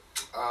FSU?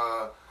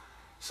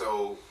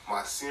 So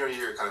my senior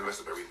year kind of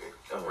messed up everything,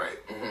 right?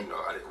 You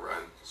know, I didn't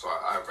run, so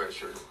I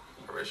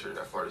redshirted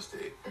at Florida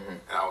State,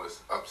 and I was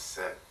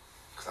upset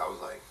because I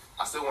was like,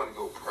 I still wanted to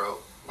go pro.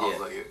 I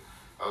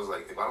was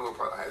like, if I don't go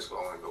pro at high school,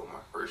 I want to go my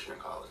first year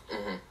in college.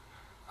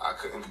 I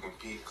couldn't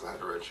compete because I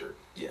had a red shirt,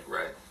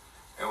 right?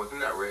 And within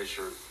that red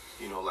shirt,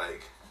 you know,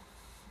 like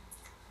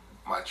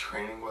my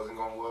training wasn't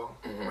going well,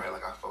 right?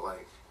 Like I felt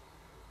like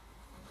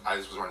I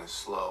just was running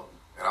slow,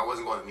 and I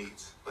wasn't going to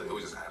meets, but it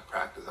was just at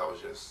practice. I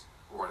was just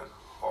running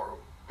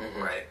horrible,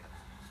 right?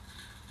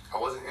 I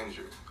wasn't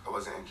injured. I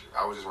was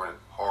just running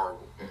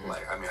horrible.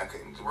 Like, I mean, I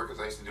couldn't do work as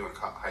I used to do in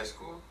high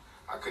school.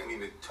 I couldn't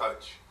even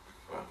touch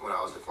when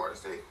I was at Florida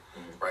State,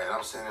 right? And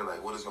I'm sitting there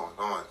like, what is going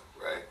on,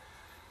 right?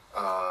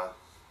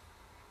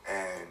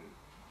 And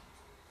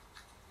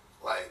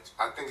like,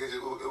 I think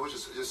it was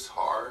just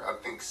hard. I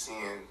think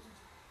seeing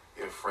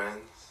your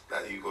friends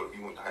that you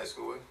went to high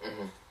school with,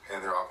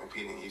 and they're all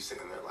competing, and you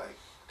sitting there like,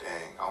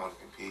 dang, I want to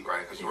compete,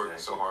 right? Because you worked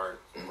so hard,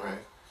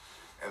 right?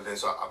 And then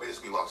so I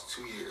basically lost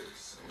 2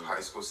 years,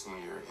 high school, senior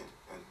year,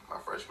 and my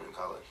freshman in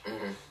college.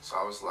 So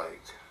I was like,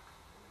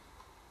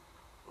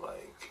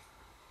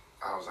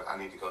 I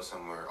need to go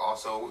somewhere.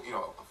 Also, you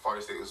know,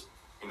 Florida State was,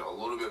 you know, a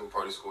little bit of a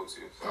party school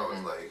too. So I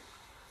was like,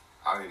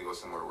 I need to go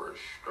somewhere where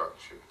it's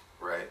structured,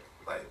 right?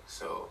 Like,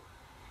 so,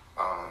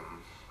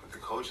 the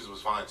coaches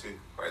was fine too,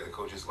 right? The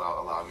coaches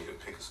allowed me to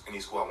pick any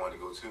school I wanted to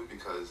go to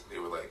because they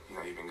were like, you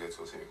know, you've been good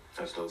to us here.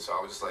 That's dope. So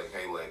I was just like,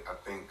 hey, like, I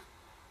think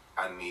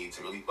I need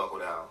to really buckle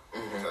down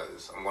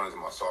because I'm going into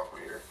my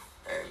sophomore year,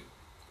 and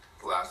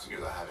the last 2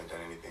 years I haven't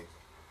done anything,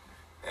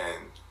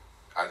 and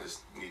I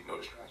just need no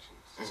distractions.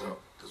 So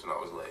that's when I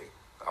was like,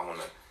 I want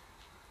to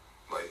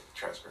like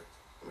transfer.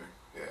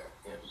 Yeah.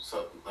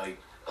 So like,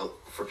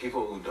 for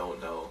people who don't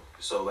know,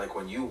 so like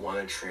when you want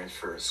to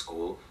transfer a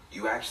school,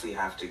 you actually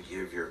have to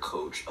give your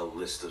coach a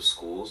list of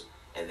schools,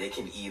 and they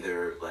can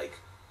either like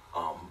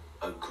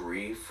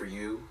agree for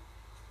you,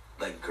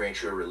 like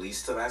grant you a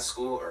release to that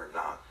school or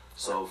not.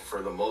 So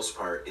for the most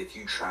part, if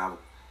you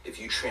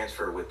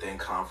transfer within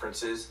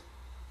conferences,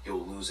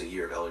 you'll lose a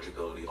year of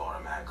eligibility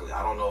automatically.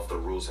 I don't know if the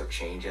rules have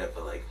changed yet,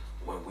 but like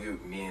when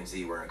me and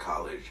Z were in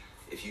college,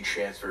 if you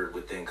transferred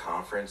within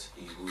conference,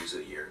 you lose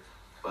a year.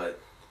 But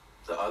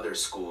the other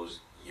schools,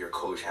 your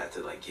coach had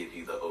to like give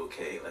you the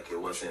okay. Like it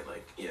wasn't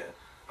like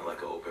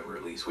like an open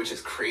release, which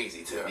is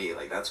crazy to me.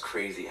 Like that's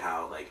crazy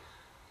how like,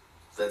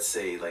 let's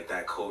say like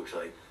that coach,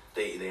 like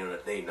they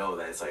know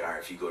that it's like, all right,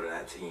 if you go to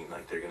that team,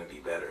 like they're gonna be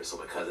better. So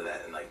because of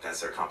that, and like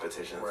that's their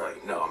competition, it's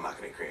like, no, I'm not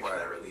gonna grant you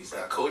that release.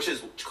 Like,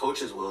 coaches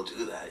will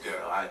do that. You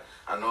know, I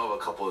know of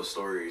a couple of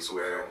stories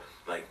where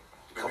like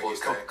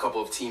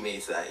couple of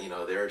teammates that, you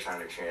know, they were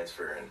trying to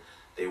transfer and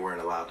they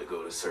weren't allowed to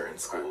go to certain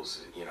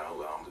schools, you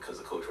know, because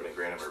the coach wouldn't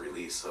grant them a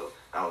release. So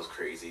that was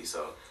crazy.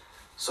 So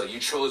you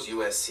chose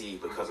USC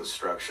because of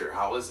structure.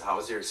 How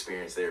was your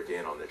experience there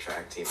being on the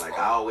track team? Like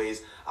I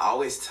always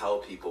tell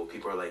people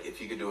are like, if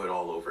you could do it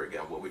all over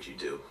again, what would you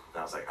do? And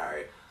I was like, all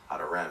right,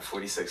 I'd have ran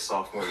 46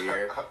 sophomore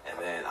year, and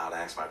then I'd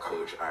ask my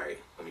coach, all right,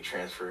 let me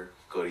transfer,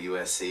 go to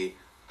USC,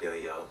 be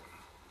like, yo,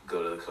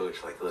 go to the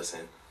coach, like,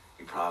 listen,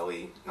 you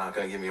probably not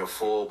gonna give me a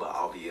full, but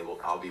I'll be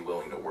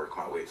willing to work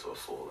my way to a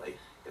full. Like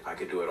if I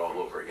could do it all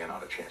over again, I'd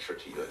have transferred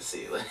to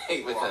USC. Like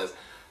because.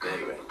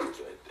 Anyway,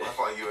 I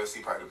thought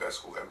USC probably the best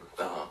school ever.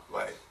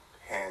 Like,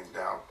 hands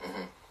down.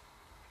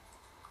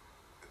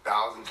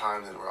 1,000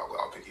 times in a row,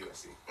 I'll pick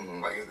USC.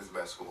 Like, it's the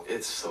best school.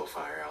 It's so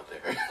fire out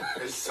there.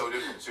 It's so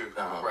different, too.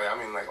 Right? I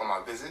mean, like, on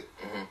my visit,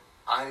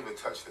 I didn't even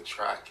touch the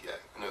track yet.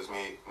 And it was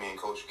me and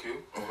Coach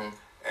Q.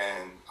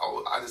 And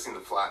I just seen the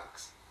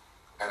flags.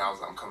 And I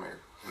was like, I'm coming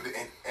here.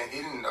 And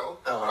he didn't know,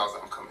 but I was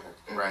like, I'm coming here.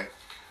 Right?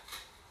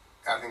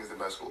 I think it's the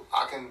best school.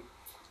 I can,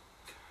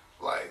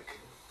 like...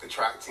 The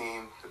track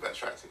team, the best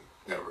track team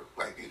ever.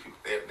 Like these people,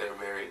 they're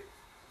very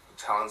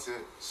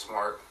talented,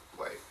 smart.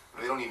 Like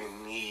they don't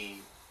even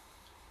need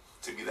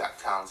to be that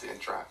talented in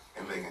track,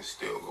 and they can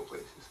still go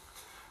places.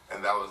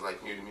 And that was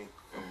like new to me,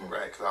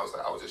 right? Because I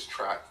was just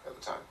track at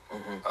the time.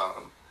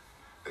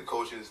 The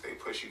coaches, they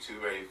push you to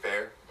very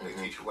fair. They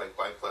teach you like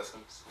life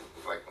lessons,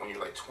 like when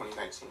you're like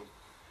 2019.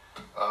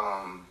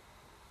 I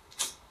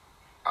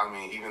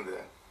mean, even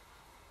the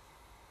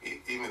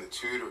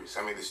tutors.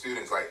 I mean, the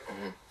students like.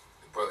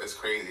 Bro, it's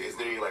crazy. It's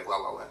literally like La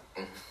La Land.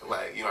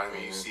 Like, you know what I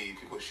mean? You see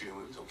people shooting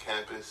movies on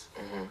campus.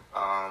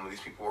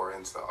 These people are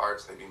into the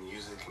arts. They do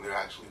music, and they're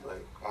actually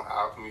like on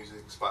Apple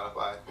Music,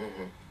 Spotify.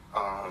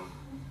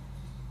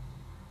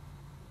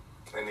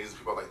 And these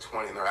people are like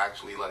 20, and they're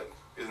actually like,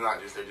 it's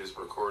not just they're just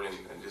recording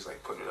and just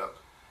like putting it up.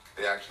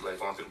 they actually like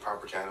going through the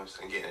proper channels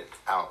and getting it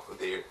out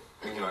there.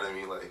 You know what I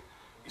mean? Like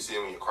you see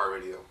them in your car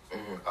radio.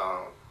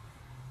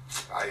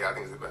 I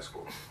think it's the best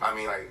school. I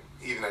mean, like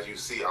even as you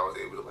see, I was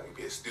able to like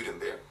be a student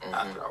there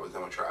after I was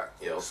done with track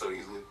so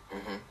easily.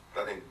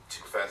 I think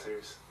 2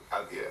 professors. I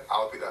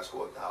would pick that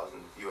school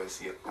 1,000,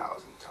 USC 1,000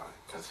 times.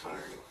 That's fire.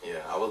 Yeah,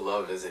 I would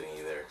love visiting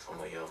you there. So I'm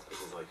like, yo, this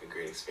is like a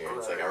great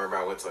experience. Right. Like I remember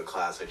I went to a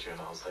class with you and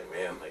I was like,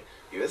 man, like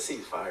USC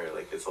is fire.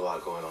 Like it's a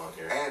lot going on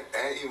here. And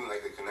even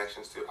like the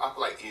connections too. I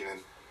feel like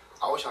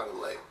I wish I could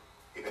like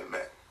even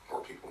met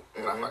more people.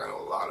 And I feel like I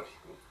know a lot of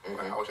people.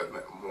 Like I wish I'd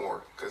met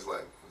more because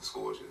like the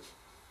school is just.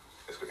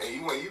 It's good.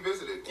 And when you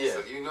visited,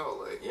 so you know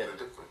like the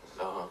difference.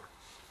 All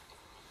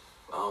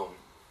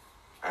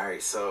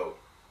right, so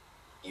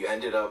you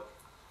ended up.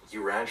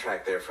 You ran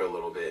track there for a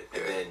little bit,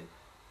 and then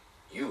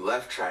you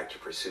left track to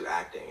pursue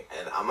acting.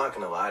 And I'm not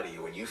gonna lie to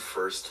you, when you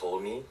first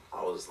told me,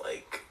 I was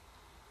like,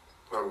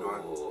 "What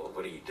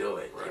are you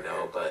doing?" Right, you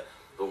know. But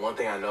one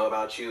thing I know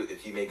about you,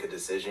 if you make a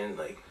decision,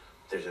 like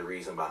there's a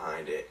reason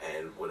behind it,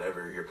 and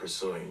whatever you're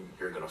pursuing,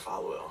 you're gonna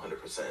follow it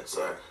 100%.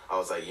 So I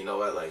was like, you know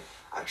what, like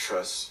I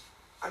trust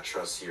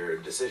your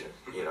decision,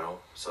 you know.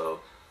 So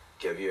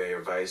give you your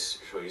advice,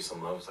 show you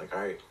some love. It's like,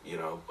 all right, you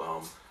know.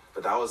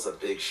 But that was a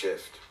big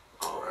shift.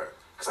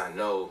 Because I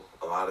know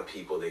a lot of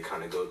people, they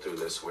kind of go through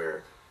this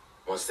where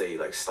once they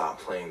like stop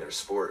playing their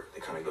sport, they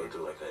kind of go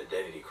through like an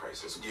identity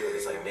crisis.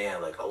 It's like,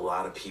 man, like a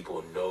lot of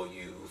people know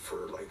you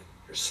for like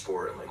your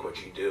sport and like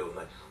what you do. And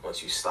like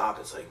once you stop,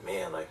 it's like,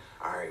 man, like,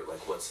 all right,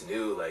 like what's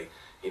new? Like,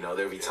 you know,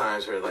 there'll be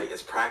times where like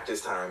it's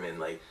practice time and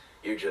like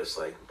you're just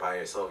like by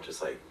yourself,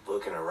 just like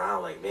looking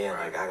around like, man,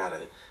 like I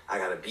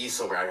gotta be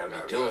somewhere. I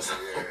gotta be doing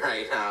something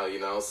right now, you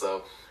know?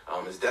 So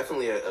it's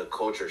definitely a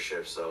culture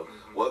shift. So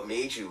what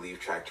made you leave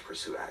track to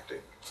pursue acting?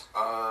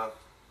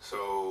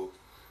 So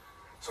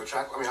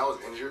track, I mean, I was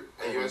injured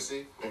at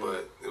USC,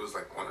 but it was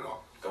like on and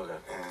off. Okay.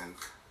 And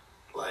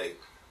like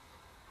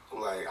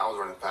I was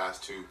running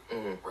fast too,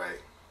 right?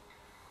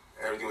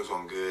 Everything was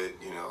going good,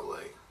 you know,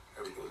 like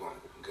everything was going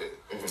good.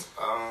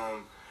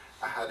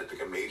 I had to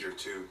pick a major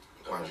too.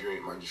 My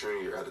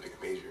junior year, I had to pick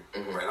a major.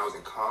 Right, and I was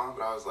in comm,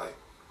 but I was like,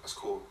 that's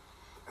cool.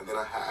 And then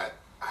I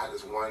had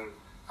this one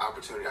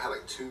opportunity. I had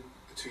like two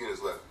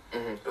units left. They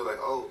were like,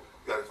 oh,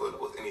 you gotta fill it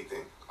up with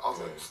anything. I was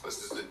like, let's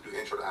just do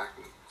intro to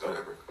acting,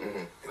 whatever.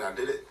 And I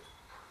did it,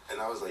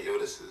 and I was like, yo,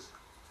 this is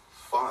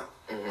fun.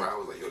 Right? I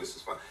was like, yo, this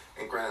is fun.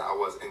 And granted, I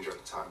was injured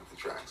at the time in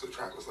track, so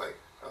track was like,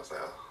 I was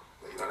like, oh,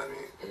 you know what I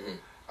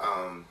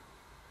mean?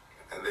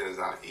 And then it's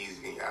not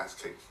easy getting your ass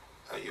kicked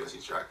at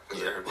USC track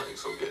because everybody's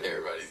so good.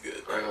 Everybody's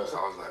good. Right? So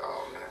I was like,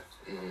 oh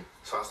man.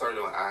 So I started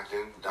doing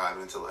acting,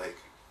 diving into like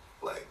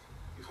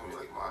you feel me,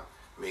 like my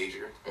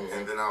major,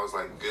 and then I was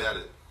like good at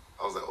it.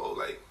 I was like, oh,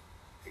 like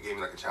it gave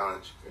me like a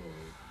challenge.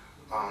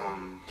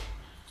 And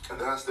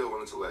then I still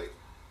wanted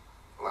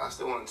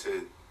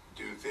to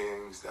do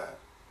things that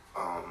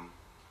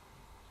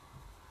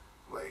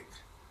like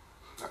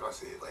how do I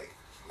say it,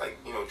 like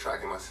you know,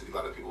 tracking my city. A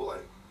lot of people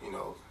like, you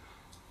know,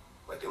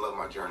 like they love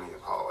my journey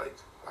of how like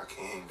I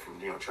came from,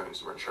 you know, training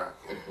to run track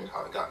and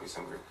how it got me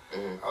somewhere.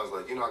 I was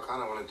like, you know, I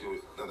kind of want to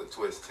do another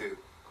twist too.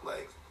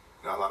 Like,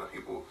 you know, a lot of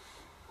people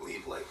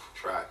leave like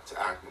track to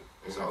acting.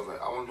 So I was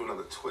like, I want to do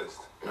another twist.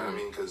 You know what I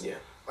mean? Because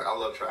like I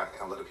love track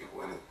and I love the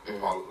people in it.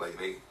 All like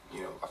they,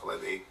 you know, I feel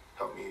like they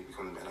helped me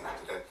become the man I am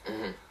today.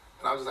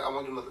 And I was just like, I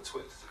want to do another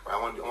twist. Right? I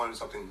want to do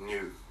something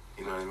new.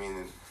 You know what I mean?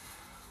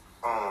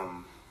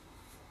 And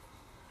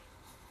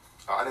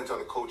I didn't tell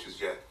the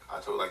coaches yet. I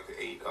told like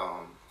the 8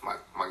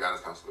 my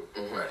guidance counselor,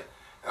 right?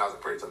 And I was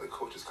afraid to tell the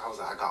coaches. Cause I was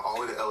like, I got all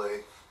the way to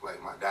LA.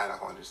 Like my dad, I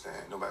can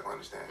understand. Nobody can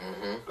understand.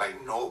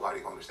 Like nobody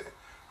can understand.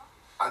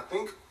 I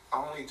think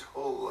I only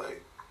told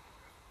like.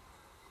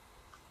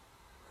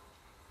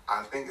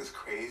 I think it's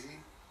crazy.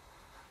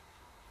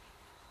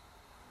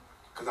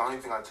 Cause the only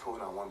thing I told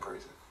not one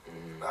person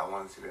that I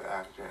wanted to be an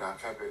actor, and I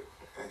kept it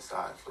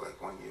inside for like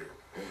 1 year.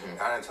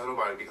 And I didn't tell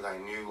nobody because I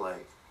knew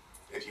like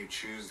if you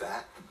choose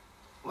that,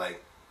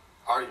 like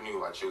I already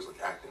knew if I chose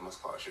like acting, my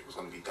scholarship was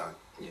gonna be done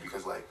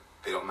because like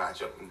they don't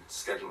match up in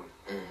scheduling.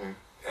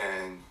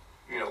 And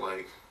you know,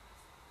 like,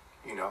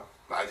 you know,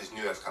 I just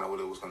knew that's kind of what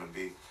it was gonna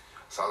be.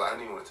 So I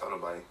didn't even want to tell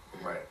nobody,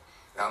 right?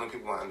 And I don't know if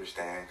people want to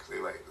understand because they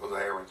like, it was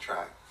like Aaron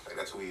Track, like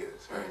that's who he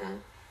is, right?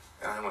 And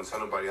I didn't want to tell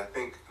nobody. I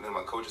think, and then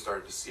my coaches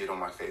started to see it on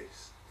my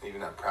face. And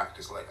even at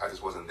practice, like I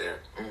just wasn't there.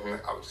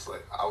 Like, I was just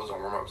like, I was on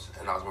warm-ups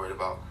and I was worried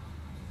about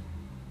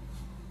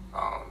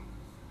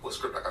what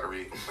script I gotta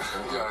read.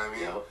 You know what I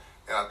mean?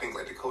 And I think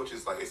like the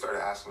coaches, like they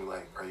started asking me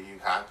like, are you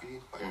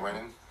happy like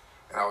running?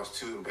 And I was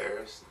too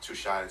embarrassed, too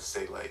shy to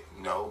say like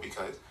no,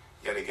 because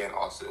yet again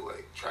also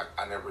like track,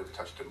 I never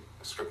touched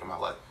a script in my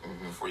life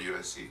before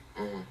USC.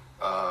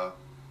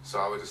 So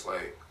I was just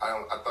like,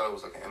 I thought it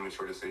was like an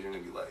immature decision to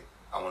be like,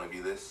 I want to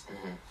be this,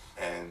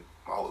 and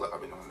my whole life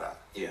I've been doing that.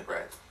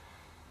 Right.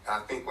 And I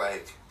think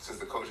like since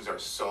the coaches are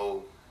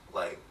so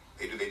like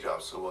they do their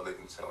job so well, they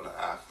can tell an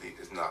athlete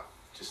is not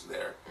just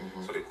there.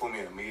 So they put me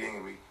in a meeting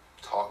and we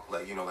talked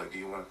like, you know, like, do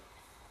you want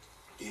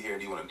to be here?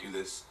 Do you want to do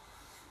this?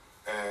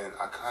 And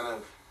I kind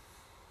of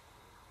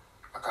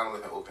I kind of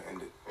left it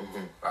open-ended.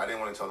 But I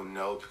didn't want to tell them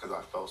no because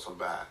I felt so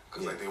bad.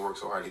 Because, like, they worked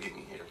so hard to get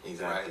me here.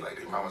 Exactly. Right? Like,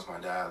 they promised my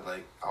dad,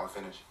 like, I would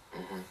finish.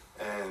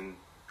 And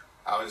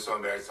I was just so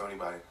embarrassed to tell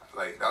anybody.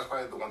 Like, that was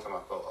probably the one time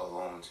I felt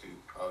alone, too.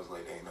 I was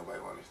like, dang, nobody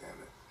will understand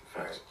this.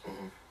 Right?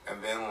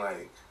 And then,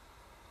 like,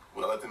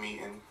 we left the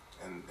meeting,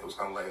 and it was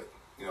kind of like,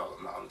 you know,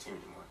 I'm not on the team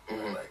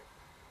anymore. Right? Like,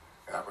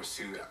 and I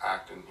pursued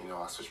acting. You know,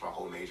 I switched my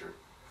whole major.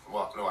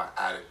 Well, no, I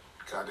added,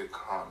 because I did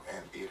comm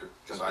and theater.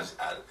 So I just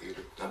added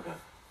theater. Okay.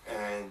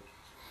 And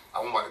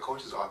I went by the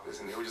coach's office,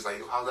 and they were just like,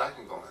 yo, how's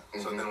acting going?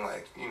 So then,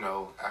 like, you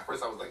know, at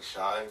first I was, like,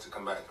 shy to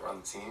come back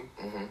around the team.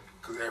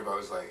 Because everybody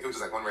was like, it was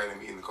just, like, one random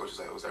meeting, the coach was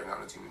like, oh, sorry, not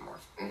on the team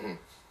anymore.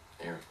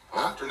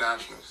 After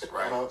nationals,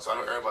 right? So I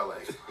know everybody,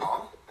 like,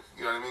 huh?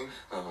 You know what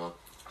I mean?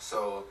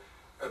 So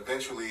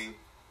eventually,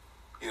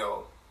 you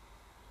know,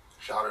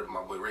 shout out to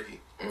my boy Ricky,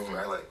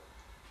 right? Like,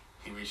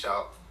 he reached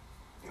out,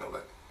 you know,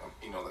 like, I'm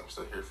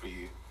still here for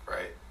you,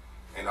 right?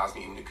 And I was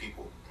meeting new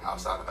people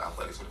outside of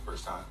athletics for the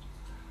first time.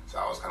 So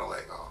I was kind of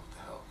like, oh, what the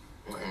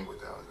hell? Like, what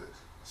the hell is this?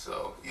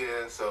 So,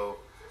 yeah, so,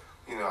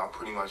 you know, I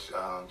pretty much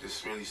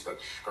just really stuck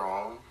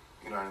strong,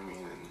 you know what I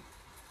mean? And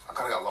I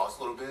kind of got lost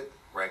a little bit,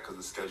 right? Because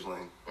the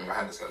scheduling, I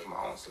had to schedule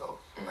my own self.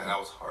 And that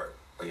was hard,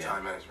 like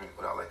time management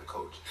without, like, a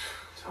coach.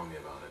 Tell me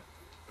about it.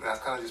 And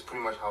that's kind of just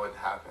pretty much how it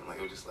happened. Like,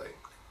 it was just like,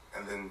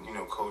 and then, you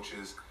know,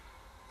 coaches,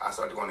 I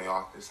started to go in the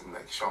office and,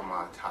 like, show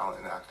my talent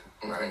in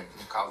acting, right?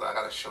 I was like, I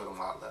got to show them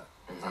why I left.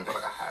 I felt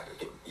like I had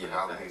to.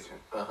 Obligation.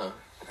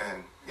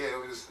 And yeah, it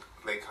was just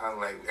like kind of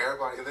like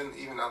everybody, and then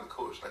even now the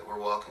coach, like we're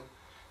walking,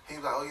 he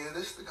was like, "Oh yeah,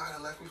 this is the guy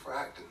that left me for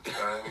acting." You know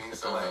what I mean?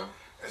 So like,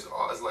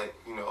 it's like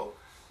you know,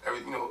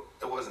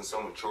 it wasn't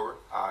so mature.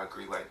 I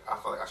agree. Like I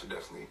felt like I should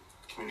definitely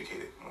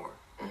communicate it more.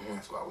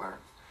 That's what I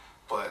learned.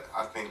 But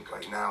I think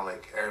like now,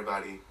 like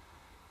everybody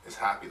is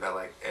happy that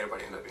like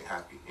everybody ended up being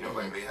happy. You know,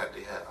 like they had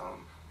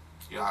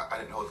you know, I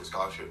didn't hold the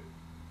scholarship,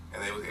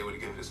 and they was able to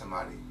give it to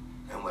somebody,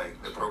 and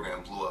like the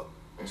program blew up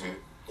too.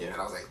 And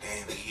I was like,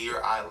 damn,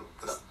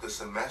 the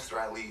semester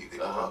I leave, they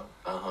blew up.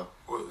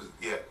 Or it was,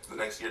 the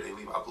next year they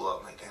leave, I blew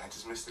up. I'm like, damn, I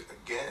just missed it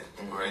again,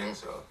 right?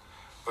 So,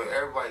 but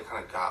everybody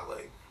kind of got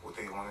like what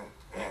they wanted,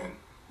 and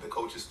the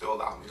coaches still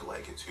allowed me to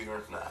like get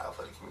tutoring from the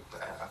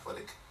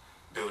athletic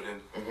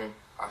building.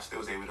 I still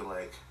was able to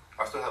like,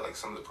 I still had like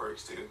some of the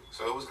perks too.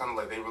 So it was kind of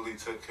like they really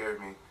took care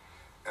of me,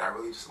 and I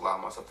really just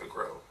allowed myself to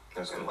grow.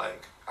 And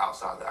like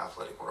outside the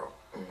athletic world,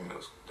 and it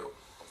was dope.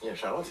 Yeah,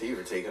 shout out to you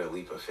for taking a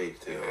leap of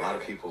faith too. A lot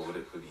of people would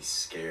be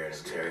scared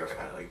and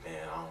terrified, like,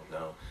 man, I don't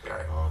know.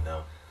 I don't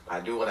know.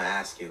 I do want to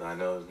ask you, I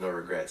know no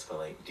regrets, but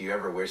like, do you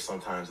ever wish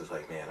sometimes it's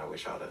like, man, I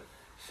wish I would have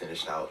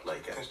finished out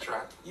like Finish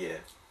track? Yeah.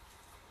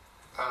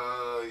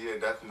 Yeah,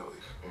 definitely.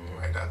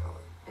 Right,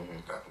 definitely.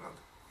 Definitely.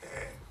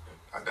 Yeah,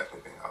 I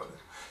definitely think I would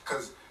have.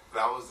 Because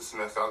that was the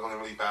semester I was going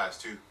really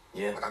fast too.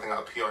 Yeah. Like, I think I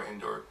got PR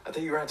indoor. I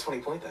think you ran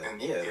 20 point that.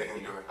 And,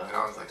 indoor. And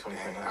I was like, 20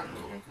 dang, I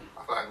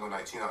feel like I can go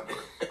 19 outdoor.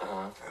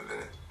 And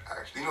then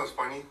actually, you know what's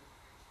funny?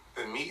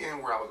 The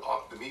meeting where I was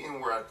off,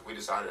 we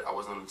decided I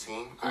wasn't on the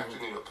team, I actually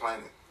didn't even plan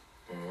it.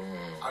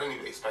 I didn't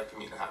even expect the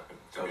meeting to happen,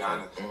 to be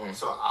honest.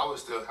 So I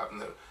was still having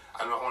to,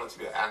 I know I wanted to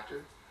be an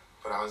actor,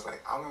 but I was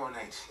like, I'm on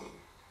 19.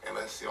 And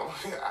let's see, I want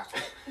to be an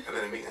actor. And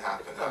then the meeting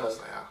happened. And I was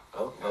like,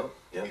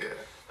 yeah.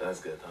 That's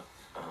good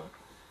though.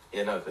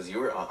 Yeah, no, because you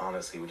were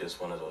honestly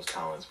just one of those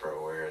talents,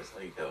 bro, where it's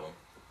like, yo,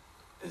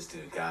 this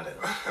dude got it,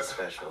 like,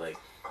 special, like,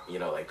 you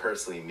know, like,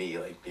 personally, me,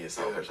 like, being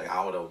selfish, like,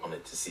 I would have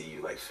wanted to see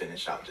you, like,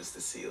 finish out just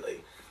to see,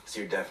 like, so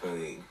you're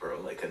definitely, bro,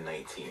 like, a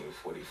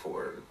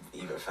 1944,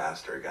 even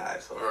faster guy,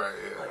 so,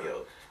 like,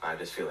 yo, I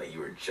just feel like you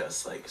were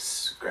just, like,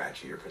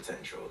 scratching your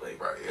potential, like,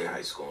 in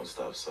high school and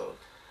stuff, so,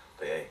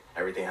 but, hey,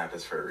 everything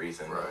happens for a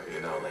reason, you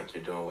know, like,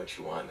 you're doing what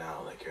you want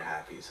now, like, you're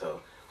happy, so,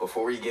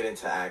 before we get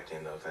into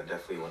acting, though, I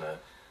definitely want to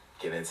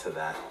get into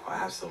that. I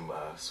have some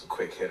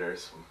quick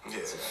hitters,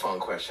 some fun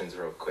questions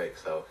real quick.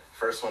 So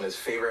first one is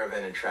favorite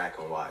event in track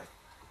and why?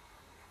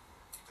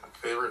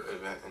 Favorite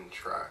event in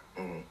track?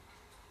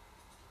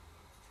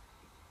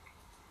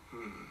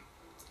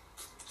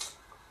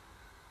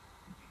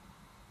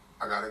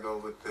 I gotta go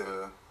with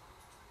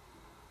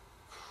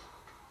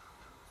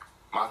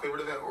my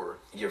favorite event or?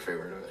 Your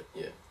favorite event,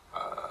 yeah.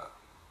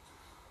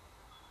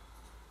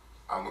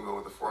 I'm gonna go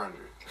with the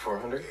 400.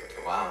 400?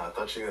 Yeah. Wow, I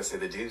thought you were gonna say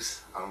the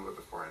deuce. I'm gonna go with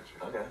the 400.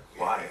 Okay.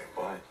 Yeah. Why?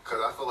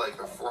 Because I feel like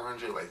the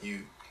 400, like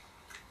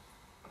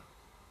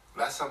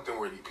that's something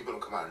where people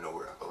don't come out of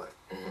nowhere. I feel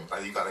like,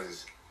 like you gotta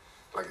just,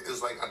 like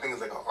it's like I think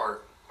it's like an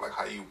art, like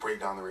how you break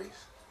down the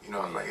race. You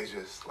know, like it's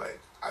just like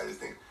I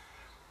just think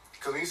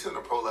because when you sit on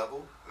the pro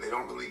level, they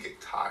don't really get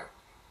tired.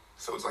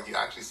 So it's like you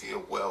actually see a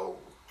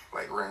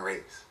ran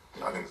race.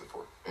 So I think it's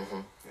important.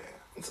 Yeah.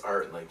 It's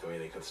art, like the way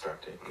they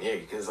construct it. Yeah,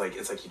 because like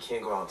it's like you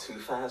can't go out too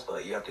fast, but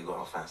like you have to go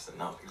out fast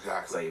enough.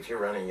 Exactly. Like if you're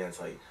running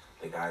against like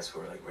the guys who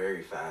are like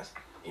very fast,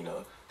 you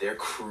know, they're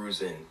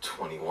cruising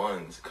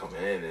 21s coming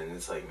in, and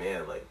it's like,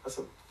 man, like that's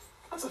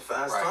a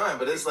fast time.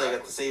 But it's like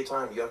at the same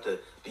time you have to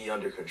be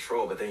under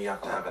control, but then you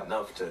have to have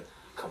enough to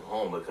come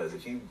home, because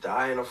if you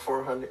die in a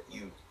 400,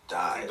 you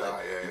die. You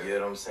die, yeah. You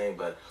get what I'm saying?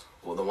 But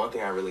well, the one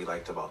thing I really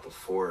liked about the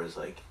 4 is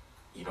like,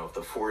 you know, if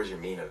the 4 is your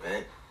main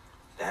event,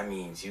 that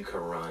means you can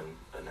run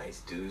a nice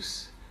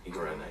deuce. You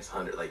can run a nice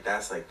 100. Like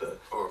that's like the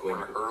or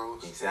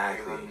hurdles.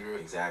 Exactly. 800.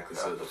 Exactly.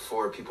 Yeah. So the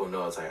 4 people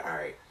know it's like, all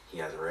right, he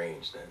has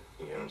range then.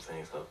 You know what I'm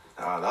saying? So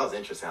that was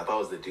interesting. I thought it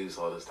was the deuce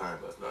all this time,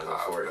 but no, the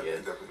 4, yeah.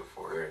 Definitely the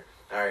 4. Weird.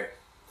 All right.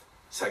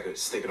 Second,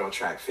 stick it on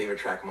track. Favorite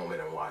track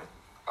moment and why?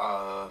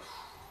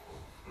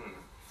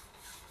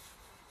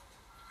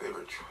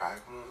 Favorite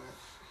track moment?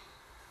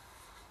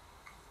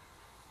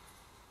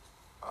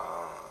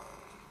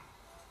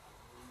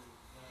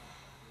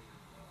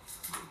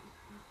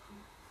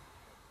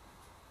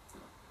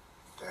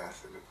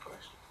 That's a good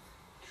question.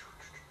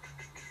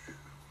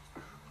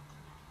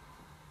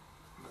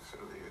 That's a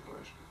really good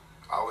question.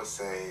 I would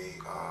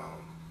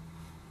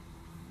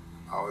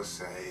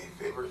say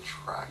favorite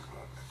track moment.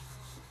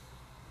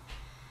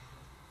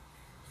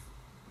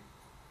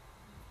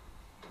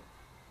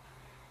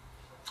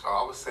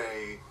 I would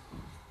say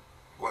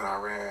when I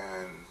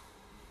ran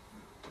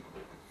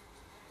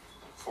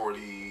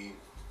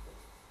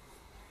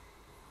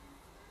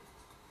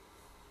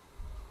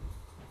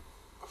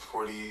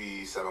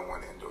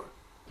 47-1 indoor.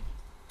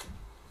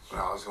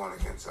 When I was going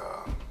against,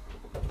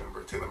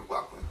 remember Taylor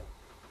McLaughlin?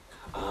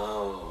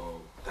 Oh,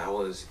 that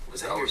was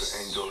that That your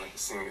was indoor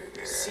senior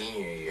year.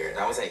 senior year? Yeah.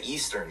 That was at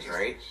Easterns,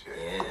 right?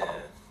 Yeah.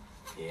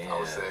 Yeah. I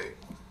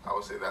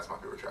would say that's my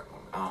favorite track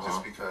moment.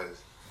 Just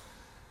because,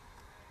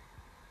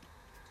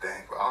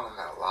 dang, bro, I don't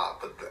know how a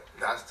lot, but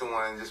that's the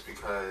one just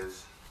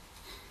because.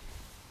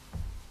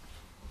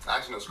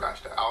 Actually, no,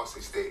 scratch that. I would say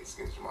States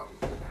against Jamal.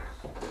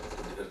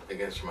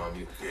 Against Jamal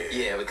Mute. Yeah.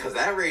 Yeah, because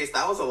that race,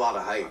 that was a lot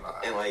of hype.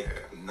 And like,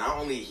 Yeah. not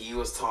only he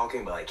was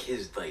talking, but like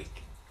his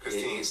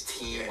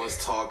team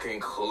was talking,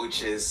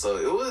 coaches. So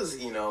it was,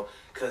 you know,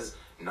 because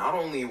not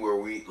only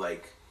were we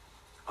like,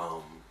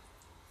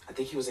 I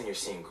think he was in your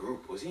same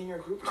group. Was he in your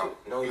group too?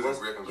 No, he was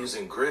wasn't. in He was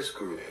in Griff's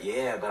group.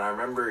 Yeah, but I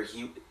remember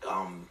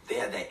they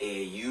had that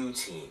AAU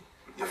team.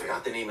 I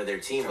forgot the name of their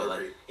team, but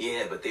like,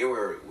 yeah, but we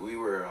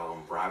were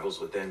rivals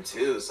with them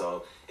too.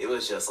 So it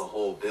was just a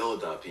whole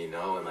build up, you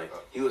know, and like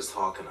he was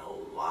talking a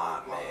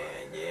lot,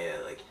 man. Yeah,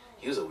 like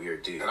he was a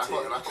weird dude. And I too.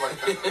 felt like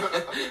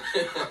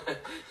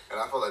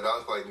that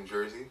was like New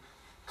Jersey,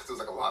 because there was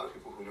like a lot of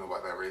people who knew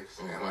about that race,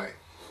 and like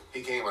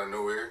he came out of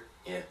nowhere.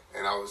 Yeah.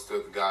 And I was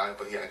still the guy,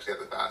 but he actually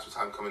had the faster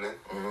time coming in.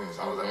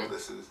 So I was like, well,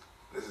 this is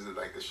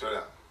like the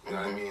showdown. You know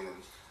what I mean?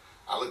 And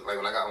I looked like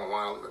when I got on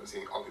one, I looked up and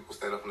seeing all people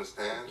stand up in the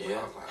stands. Yeah.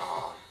 I was like,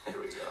 oh, here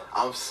we go.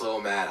 I'm so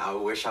mad. I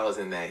wish I was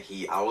in that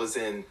heat. I was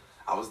the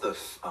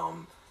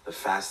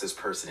fastest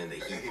person in the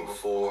heat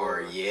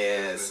before.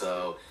 Yeah,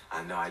 so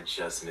I know I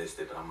just missed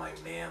it, but I'm like,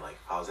 man, like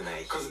if I was in that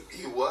heat. Because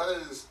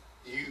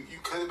you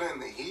could have been in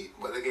the heat,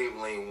 but they gave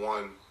lane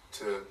 1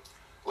 to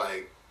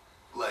like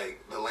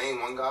the lane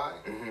 1 guy.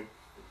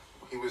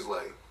 He was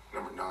like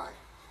number 9.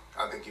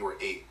 I think you were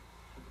 8,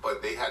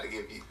 but they had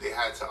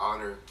to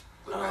honor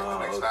the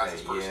next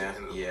fastest person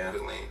in the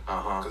lane.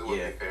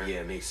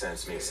 Yeah, makes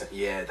sense.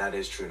 Yeah, that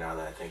is true now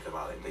that I think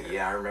about it. But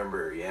yeah, I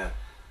remember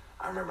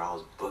I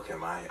was booking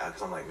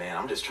because I'm like, man,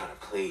 I'm just trying to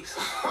place.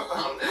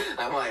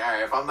 I'm like, all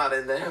right, if I'm not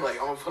in there, like,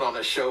 I'm going to put on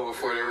a show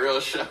before the real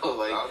show.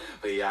 Like,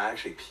 but yeah, I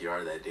actually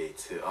PR'd that day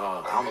too.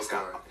 Oh, I almost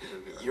got,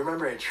 you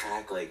remember in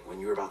track, like, when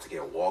you were about to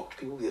get walked,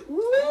 people be like,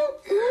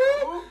 whoop,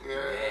 whoop.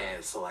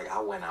 Man, so like, I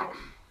went out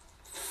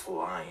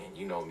flying.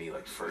 You know me,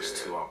 like,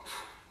 first 2, I'm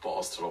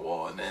balls to the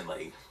wall. And then,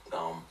 like,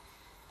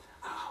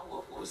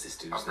 what was this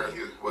dude's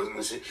name? Wasn't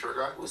this short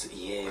guy? Was it?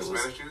 Yeah, the it was.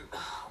 Spanish dude?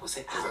 Was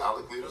it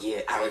Alex Lido?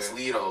 Yeah, Alex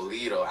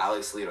Lido.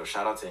 Alex Lido.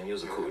 Shout out to him. He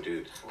was a cool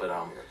dude. But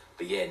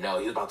yeah, no,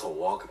 he was about to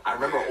walk. I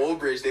remember Old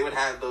Bridge. They would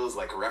have those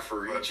like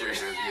referee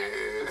chairs.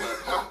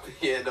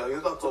 Yeah, no, he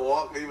was about to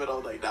walk me, but I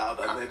was like, nah,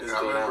 that man just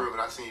I go remember down. when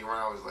I seen you run,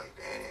 I was like,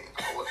 dang,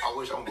 I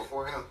wish I went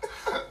before him,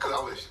 because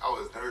I was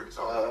nervous.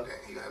 I was like,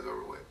 dang, he got his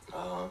over with.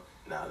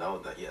 Nah, that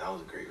was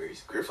a great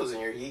race. Griff was in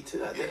your heat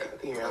too. I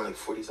think he ran like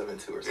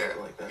 47-2 or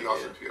something like that. He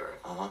also PR.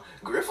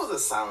 Griff was a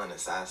silent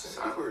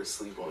assassin. People were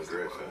asleep on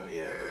Griff.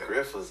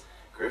 But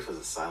Griff was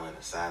a silent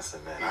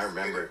assassin, man. I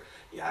remember.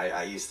 Yeah,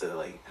 I used to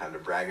like have the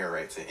bragging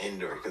rights in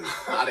indoor because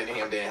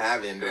Nottingham didn't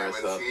have indoor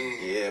stuff.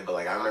 Yeah, but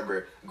like I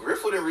remember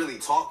Griff wouldn't really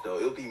talk though.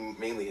 It would be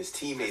mainly his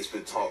teammates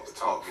would talk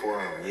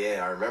for him.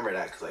 Yeah, I remember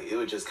that because like it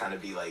would just kind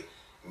of be like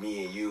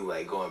me and you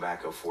like going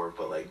back and forth,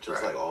 but like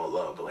just like all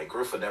love. But like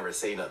Griff would never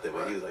say nothing,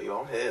 but he was like, "Yo,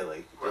 I'm here."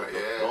 Like,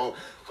 don't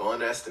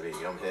underestimate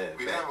me. I'm here.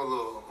 We did have a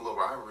little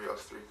rivalry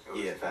us three. It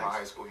was my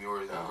high school,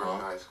 yours, and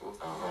Griffin High School.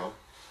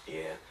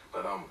 Yeah,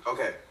 but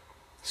okay.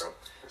 So,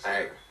 all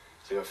right.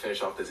 So we're gonna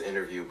finish off this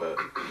interview, but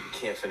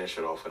can't finish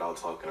it off without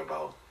talking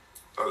about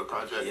the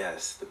project.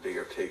 Yes, the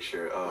bigger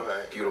picture.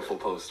 Beautiful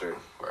poster.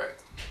 Right.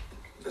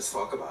 Let's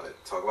talk about it.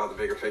 Talk about the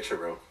bigger picture,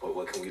 bro.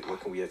 What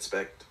can we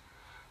expect?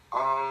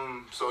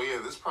 So yeah,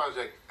 this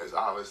project is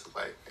obvious.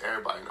 Like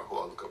everybody know who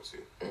I look up to,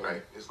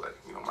 right? It's like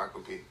Michael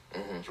B,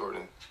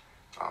 Jordan,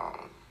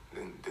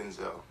 then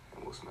Denzel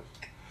and Will Smith.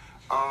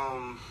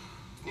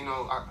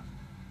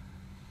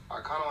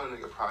 I kind of want to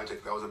make a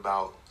project that was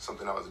about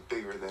something that was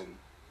bigger than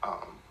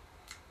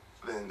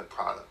the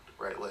product,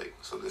 right? Like,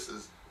 so this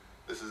is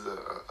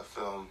a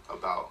film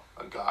about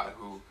a guy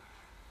who,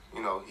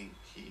 you know, he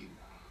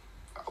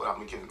without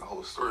me giving the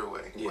whole story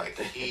away, like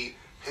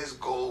his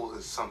goal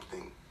is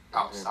something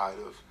outside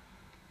of.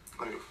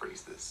 Let me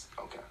rephrase this.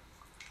 Okay,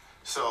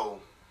 so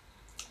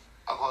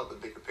I call it the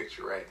bigger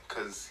picture, right?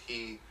 Because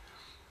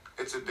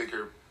it's a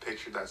bigger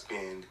picture that's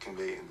being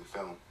conveyed in the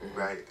film,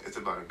 right? It's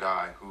about a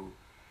guy who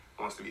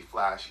wants to be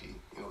flashy,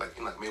 you know, like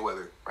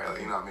Mayweather, right?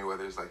 Like, you know,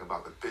 Mayweather is like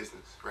about the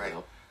business, right?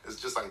 Yep. It's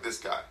just like this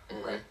guy,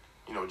 right?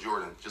 You know,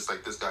 Jordan, just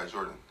like this guy,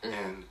 Jordan,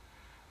 and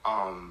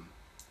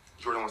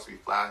Jordan wants to be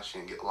flashy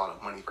and get a lot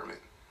of money from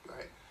it,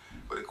 right?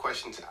 But the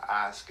question to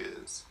ask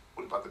is,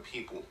 what about the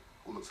people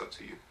who looks up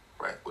to you,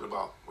 right? What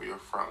about where you're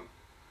from?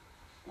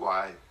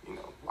 Why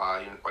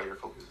your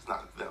focus is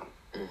not them,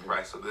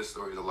 right? So this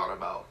story is a lot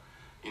about,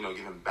 you know,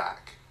 giving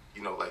back.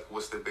 You know, like,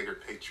 what's the bigger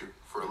picture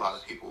for a lot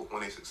of people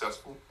when they're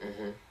successful,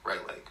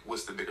 right? Like,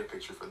 what's the bigger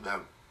picture for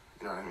them?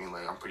 You know what I mean?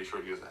 Like, I'm pretty sure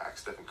if you was to ask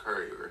Stephen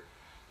Curry or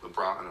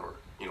LeBron or,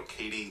 you know,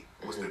 KD,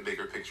 what's the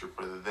bigger picture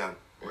for them,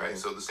 right?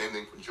 So the same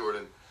thing for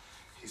Jordan.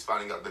 He's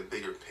finding out the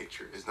bigger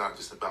picture is not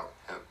just about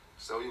him.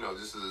 So, you know,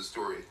 this is a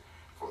story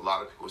for a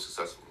lot of people who are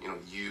successful. You know,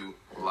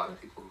 a lot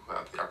of people who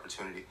have the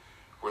opportunity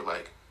where,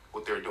 like,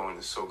 what they're doing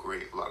is so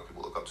great. A lot of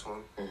people look up to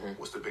him.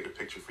 What's the bigger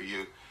picture for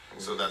you?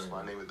 So that's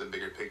why I named it The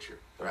Bigger Picture,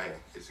 right?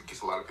 It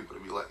gets a lot of people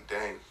to be like,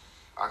 dang,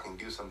 I can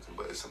do something,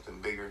 but it's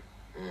something bigger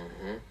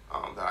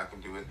that I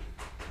can do it.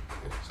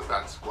 So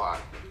that's why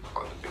I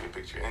call it The Bigger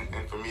Picture. And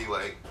for me,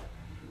 like,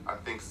 I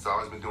think since I've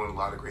always been doing a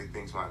lot of great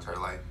things my entire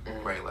life,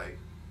 right? Like,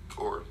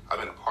 or I've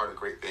been a part of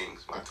great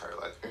things my entire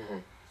life.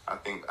 I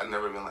think I've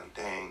never been like,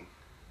 dang,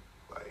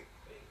 like,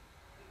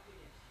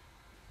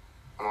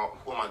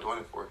 who am I doing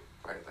it for,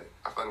 right? Like,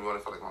 I feel like I'm doing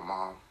it for, like, my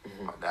mom,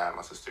 my dad,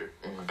 my sister,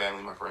 my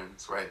family, my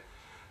friends, right?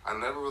 I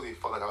never really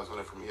felt like I was doing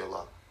it for me a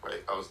lot,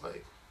 right? I was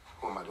like,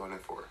 who am I doing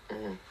it for?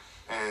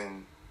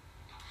 And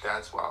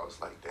that's why I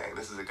was like, dang,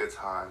 this is a good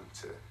time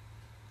to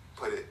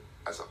put it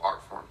as an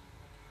art form,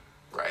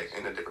 right?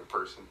 In a different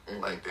person.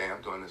 Like, dang,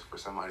 I'm doing this for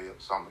somebody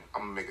else, so I'm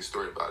going to make a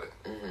story about it,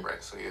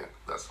 right? So, yeah,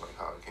 that's, like,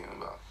 how it came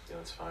about. Yeah,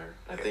 that's fire.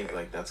 I think,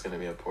 like, that's going to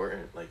be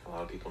important. Like, a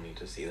lot of people need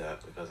to see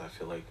that because I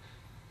feel like,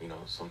 you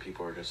know, some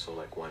people are just so,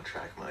 like,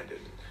 one-track minded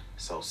and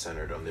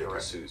self-centered on their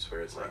pursuits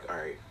where it's like, all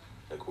right,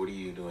 like, what are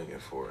you doing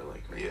it for?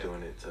 Like, are you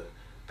doing it to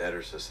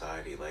better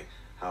society? Like,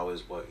 how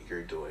is what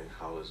you're doing,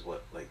 how is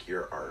what, like,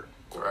 your art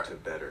going to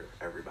better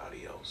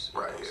everybody else? You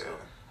know? So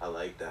I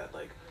like that.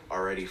 Like,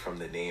 already from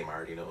the name, I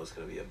already know it's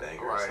going to be a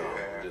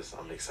banger. So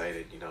I'm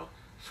excited, you know,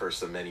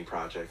 first of many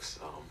projects.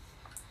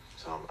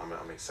 So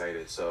I'm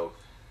excited. So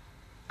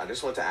I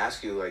just want to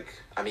ask you, like,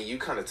 I mean, you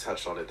kind of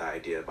touched on it, the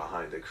idea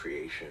behind the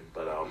creation,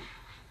 but,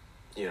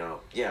 you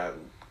know,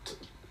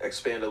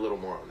 expand a little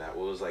more on that.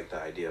 What was, like,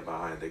 the idea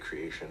behind the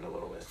creation a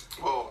little bit?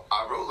 Well,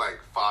 I wrote, like,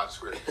 5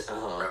 scripts.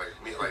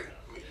 Right?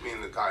 Me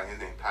and the guy, his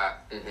name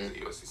Pat, he's a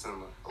USC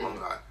Cinema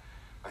alumni.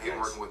 He's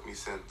been working with me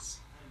since,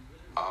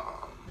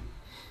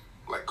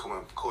 like,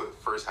 when COVID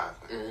first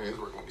happened. He was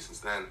working with me since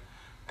then.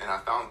 And I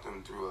found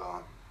him through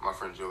my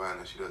friend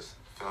Joanna. She does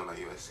film at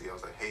USC. I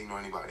was like, hey, you know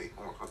anybody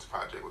who working on this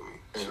project with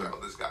me? She's like, oh,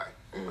 this guy.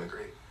 Like,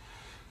 great.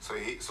 So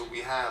we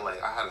had,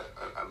 like, I had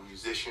a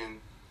musician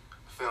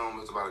film.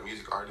 It was about a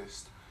music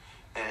artist.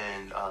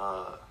 And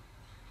I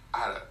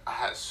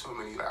had so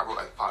many, like, I wrote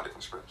like 5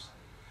 different scripts.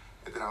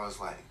 And then I was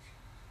like,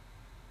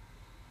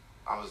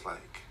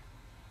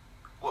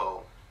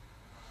 well,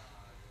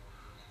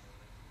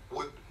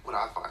 what would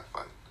I find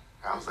fun?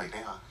 And I was like,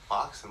 damn,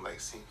 boxing, like,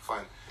 seemed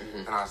fun.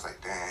 And I was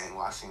like, dang,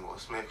 well, I seen Will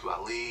Smith do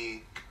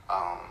Ali,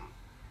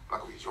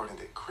 Michael B. Jordan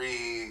did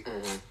Creed.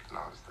 And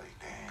I was like,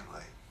 dang,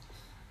 like,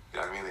 you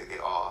know what I mean? They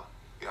all,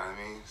 you know what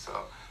I mean? So,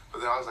 but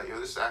then I was like, yo,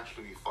 this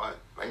actually be fun.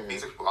 Like,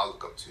 these are people I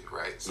look up to,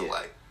 right? So,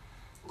 like,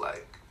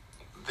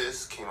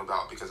 this came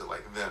about because of,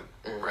 like, them,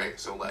 right?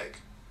 So, like,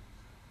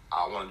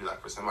 I want to do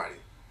that for somebody,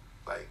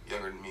 like,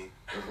 younger than me.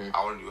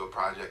 I want to do a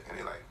project, and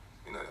they, like,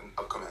 you know, an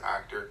upcoming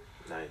actor.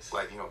 Nice.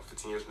 Like, you know,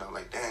 15 years from now,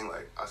 like, dang,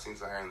 like, I seen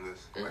Zaire in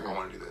this. Like, I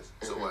want to do this.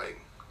 So, like,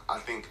 I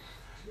think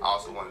I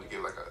also wanted to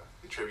give, like, a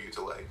tribute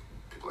to, like,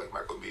 people like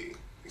Michael B.,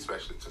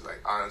 especially, because,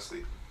 like,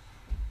 honestly,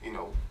 you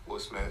know, Will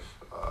Smith,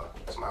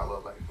 somebody I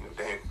love, like, you know,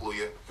 Daniel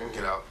Kaluuya,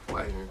 Get Out.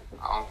 Like,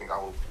 I don't think I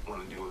would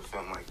want to do a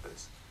film like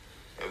this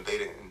if they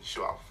didn't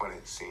show how fun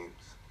it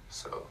seems.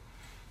 So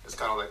it's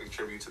kind of like a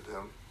tribute to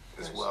them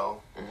as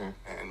well,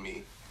 and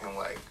me, and,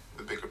 like,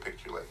 the bigger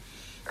picture, like,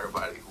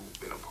 everybody who's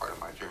been a part of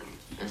my journey.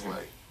 It's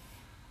like,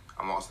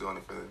 I'm also doing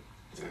it for them,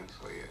 too.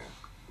 So, yeah.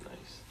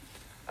 Nice.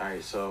 All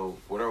right, so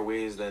what are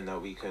ways, then, that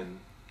we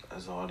can,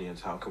 as an audience,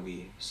 how can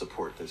we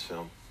support this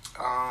film?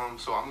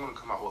 So I'm going to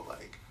come out with,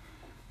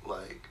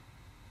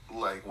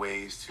 like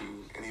ways to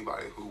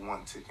anybody who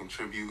wants to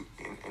contribute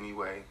in any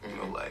way, you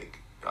know, like,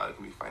 it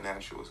can be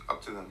financial, it's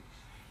up to them.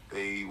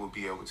 They will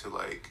be able to,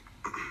 like,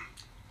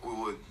 we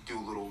would do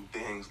little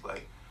things,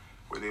 like,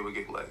 where they would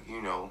get like,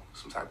 you know,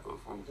 some type of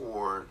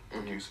reward,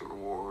 producer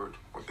reward,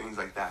 or things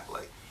like that.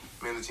 Like,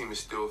 me and the team is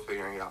still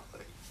figuring out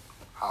like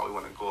how we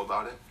want to go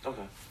about it.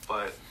 Okay.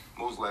 But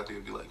most likely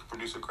it'd be like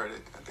producer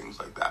credit and things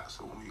like that.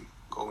 So when we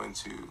go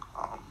into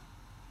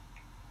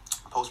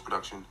post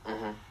production,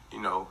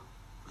 you know,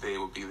 they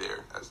would be there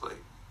as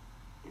like,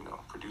 you know,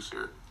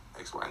 producer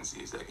X, Y, and Z,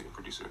 executive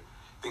producer,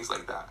 things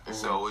like that.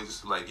 So it's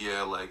just like,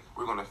 yeah, like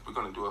we're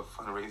gonna do a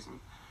fundraising,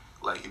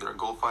 like either a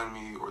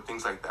GoFundMe or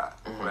things like that,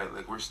 right?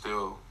 Like it's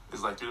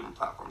like 3 different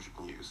platforms you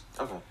can use.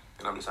 Okay.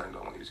 And I'm deciding, do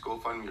I want to use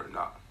GoFundMe or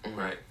not,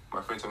 right?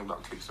 My friend told me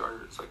about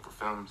Kickstarter. It's like for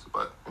films,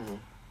 but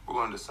we're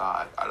going to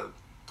decide out of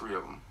 3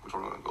 of them which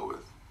one we're going to go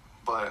with.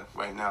 But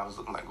right now it's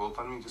looking like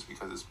GoFundMe just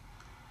because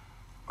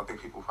I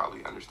think people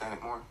probably understand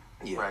it more,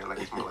 right? Like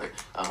it's more like,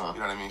 you know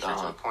what I mean, straight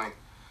to the point.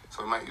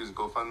 So we might use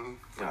GoFundMe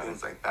for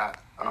things like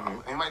that.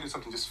 And we might do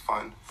something just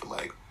fun for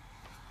like,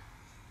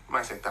 we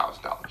might say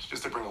 $1,000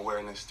 just to bring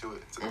awareness to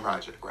it, to the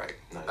project, right?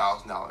 Nice.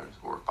 $1,000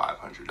 or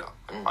 $500,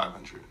 like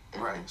 $500,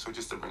 right? So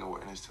just to bring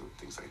awareness to it,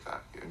 things like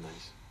that. Yeah.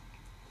 Nice.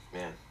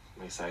 Man,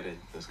 I'm excited.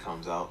 This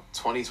comes out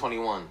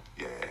 2021.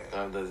 Yeah.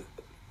 Like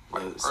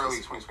early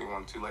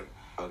 2021 too. Like,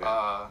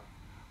 okay.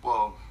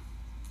 Well,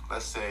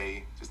 let's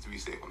say, just to be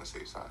safe on the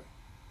safe side,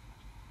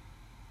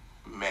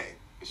 May.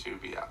 It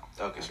should be out.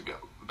 Okay. It should be out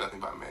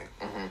definitely by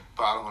May.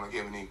 But I don't want to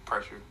give any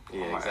pressure on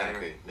my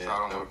exactly. editor. Yeah, So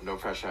I don't no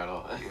pressure at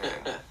all.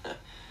 Yeah.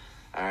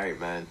 All right,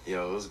 man.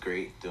 Yo, it was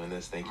great doing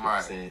this. Thank you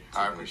for taking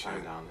the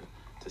time down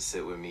to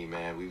sit with me,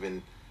 man. We've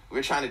been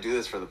trying to do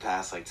this for the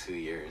past like 2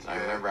 years. I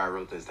remember I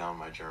wrote this down in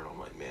my journal. I'm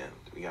like, man,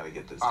 we got to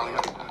get this done.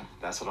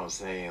 That's what I'm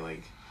saying.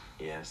 Like,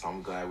 yeah. So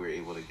I'm glad we were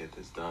able to get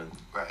this done.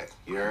 Right.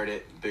 You heard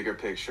it. Bigger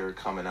Picture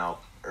coming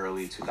out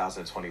early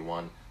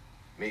 2021.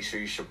 Make sure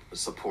you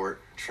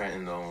support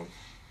Trenton own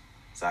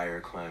Zaire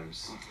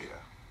Clems. Yeah.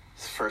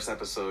 First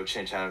episode,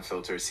 Chin Chat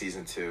Unfiltered,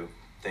 Season 2.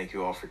 Thank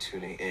you all for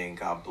tuning in.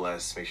 God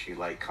bless. Make sure you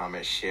like,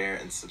 comment, share,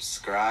 and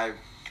subscribe.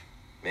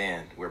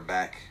 Man, we're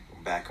back.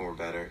 We're back and we're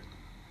better.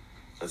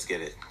 Let's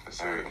get it.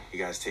 Yes, all right. You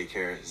guys take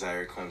care.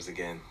 Zaire Clems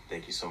again.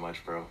 Thank you so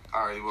much, bro.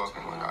 All right, you're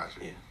welcome.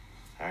 Yeah.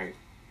 All right.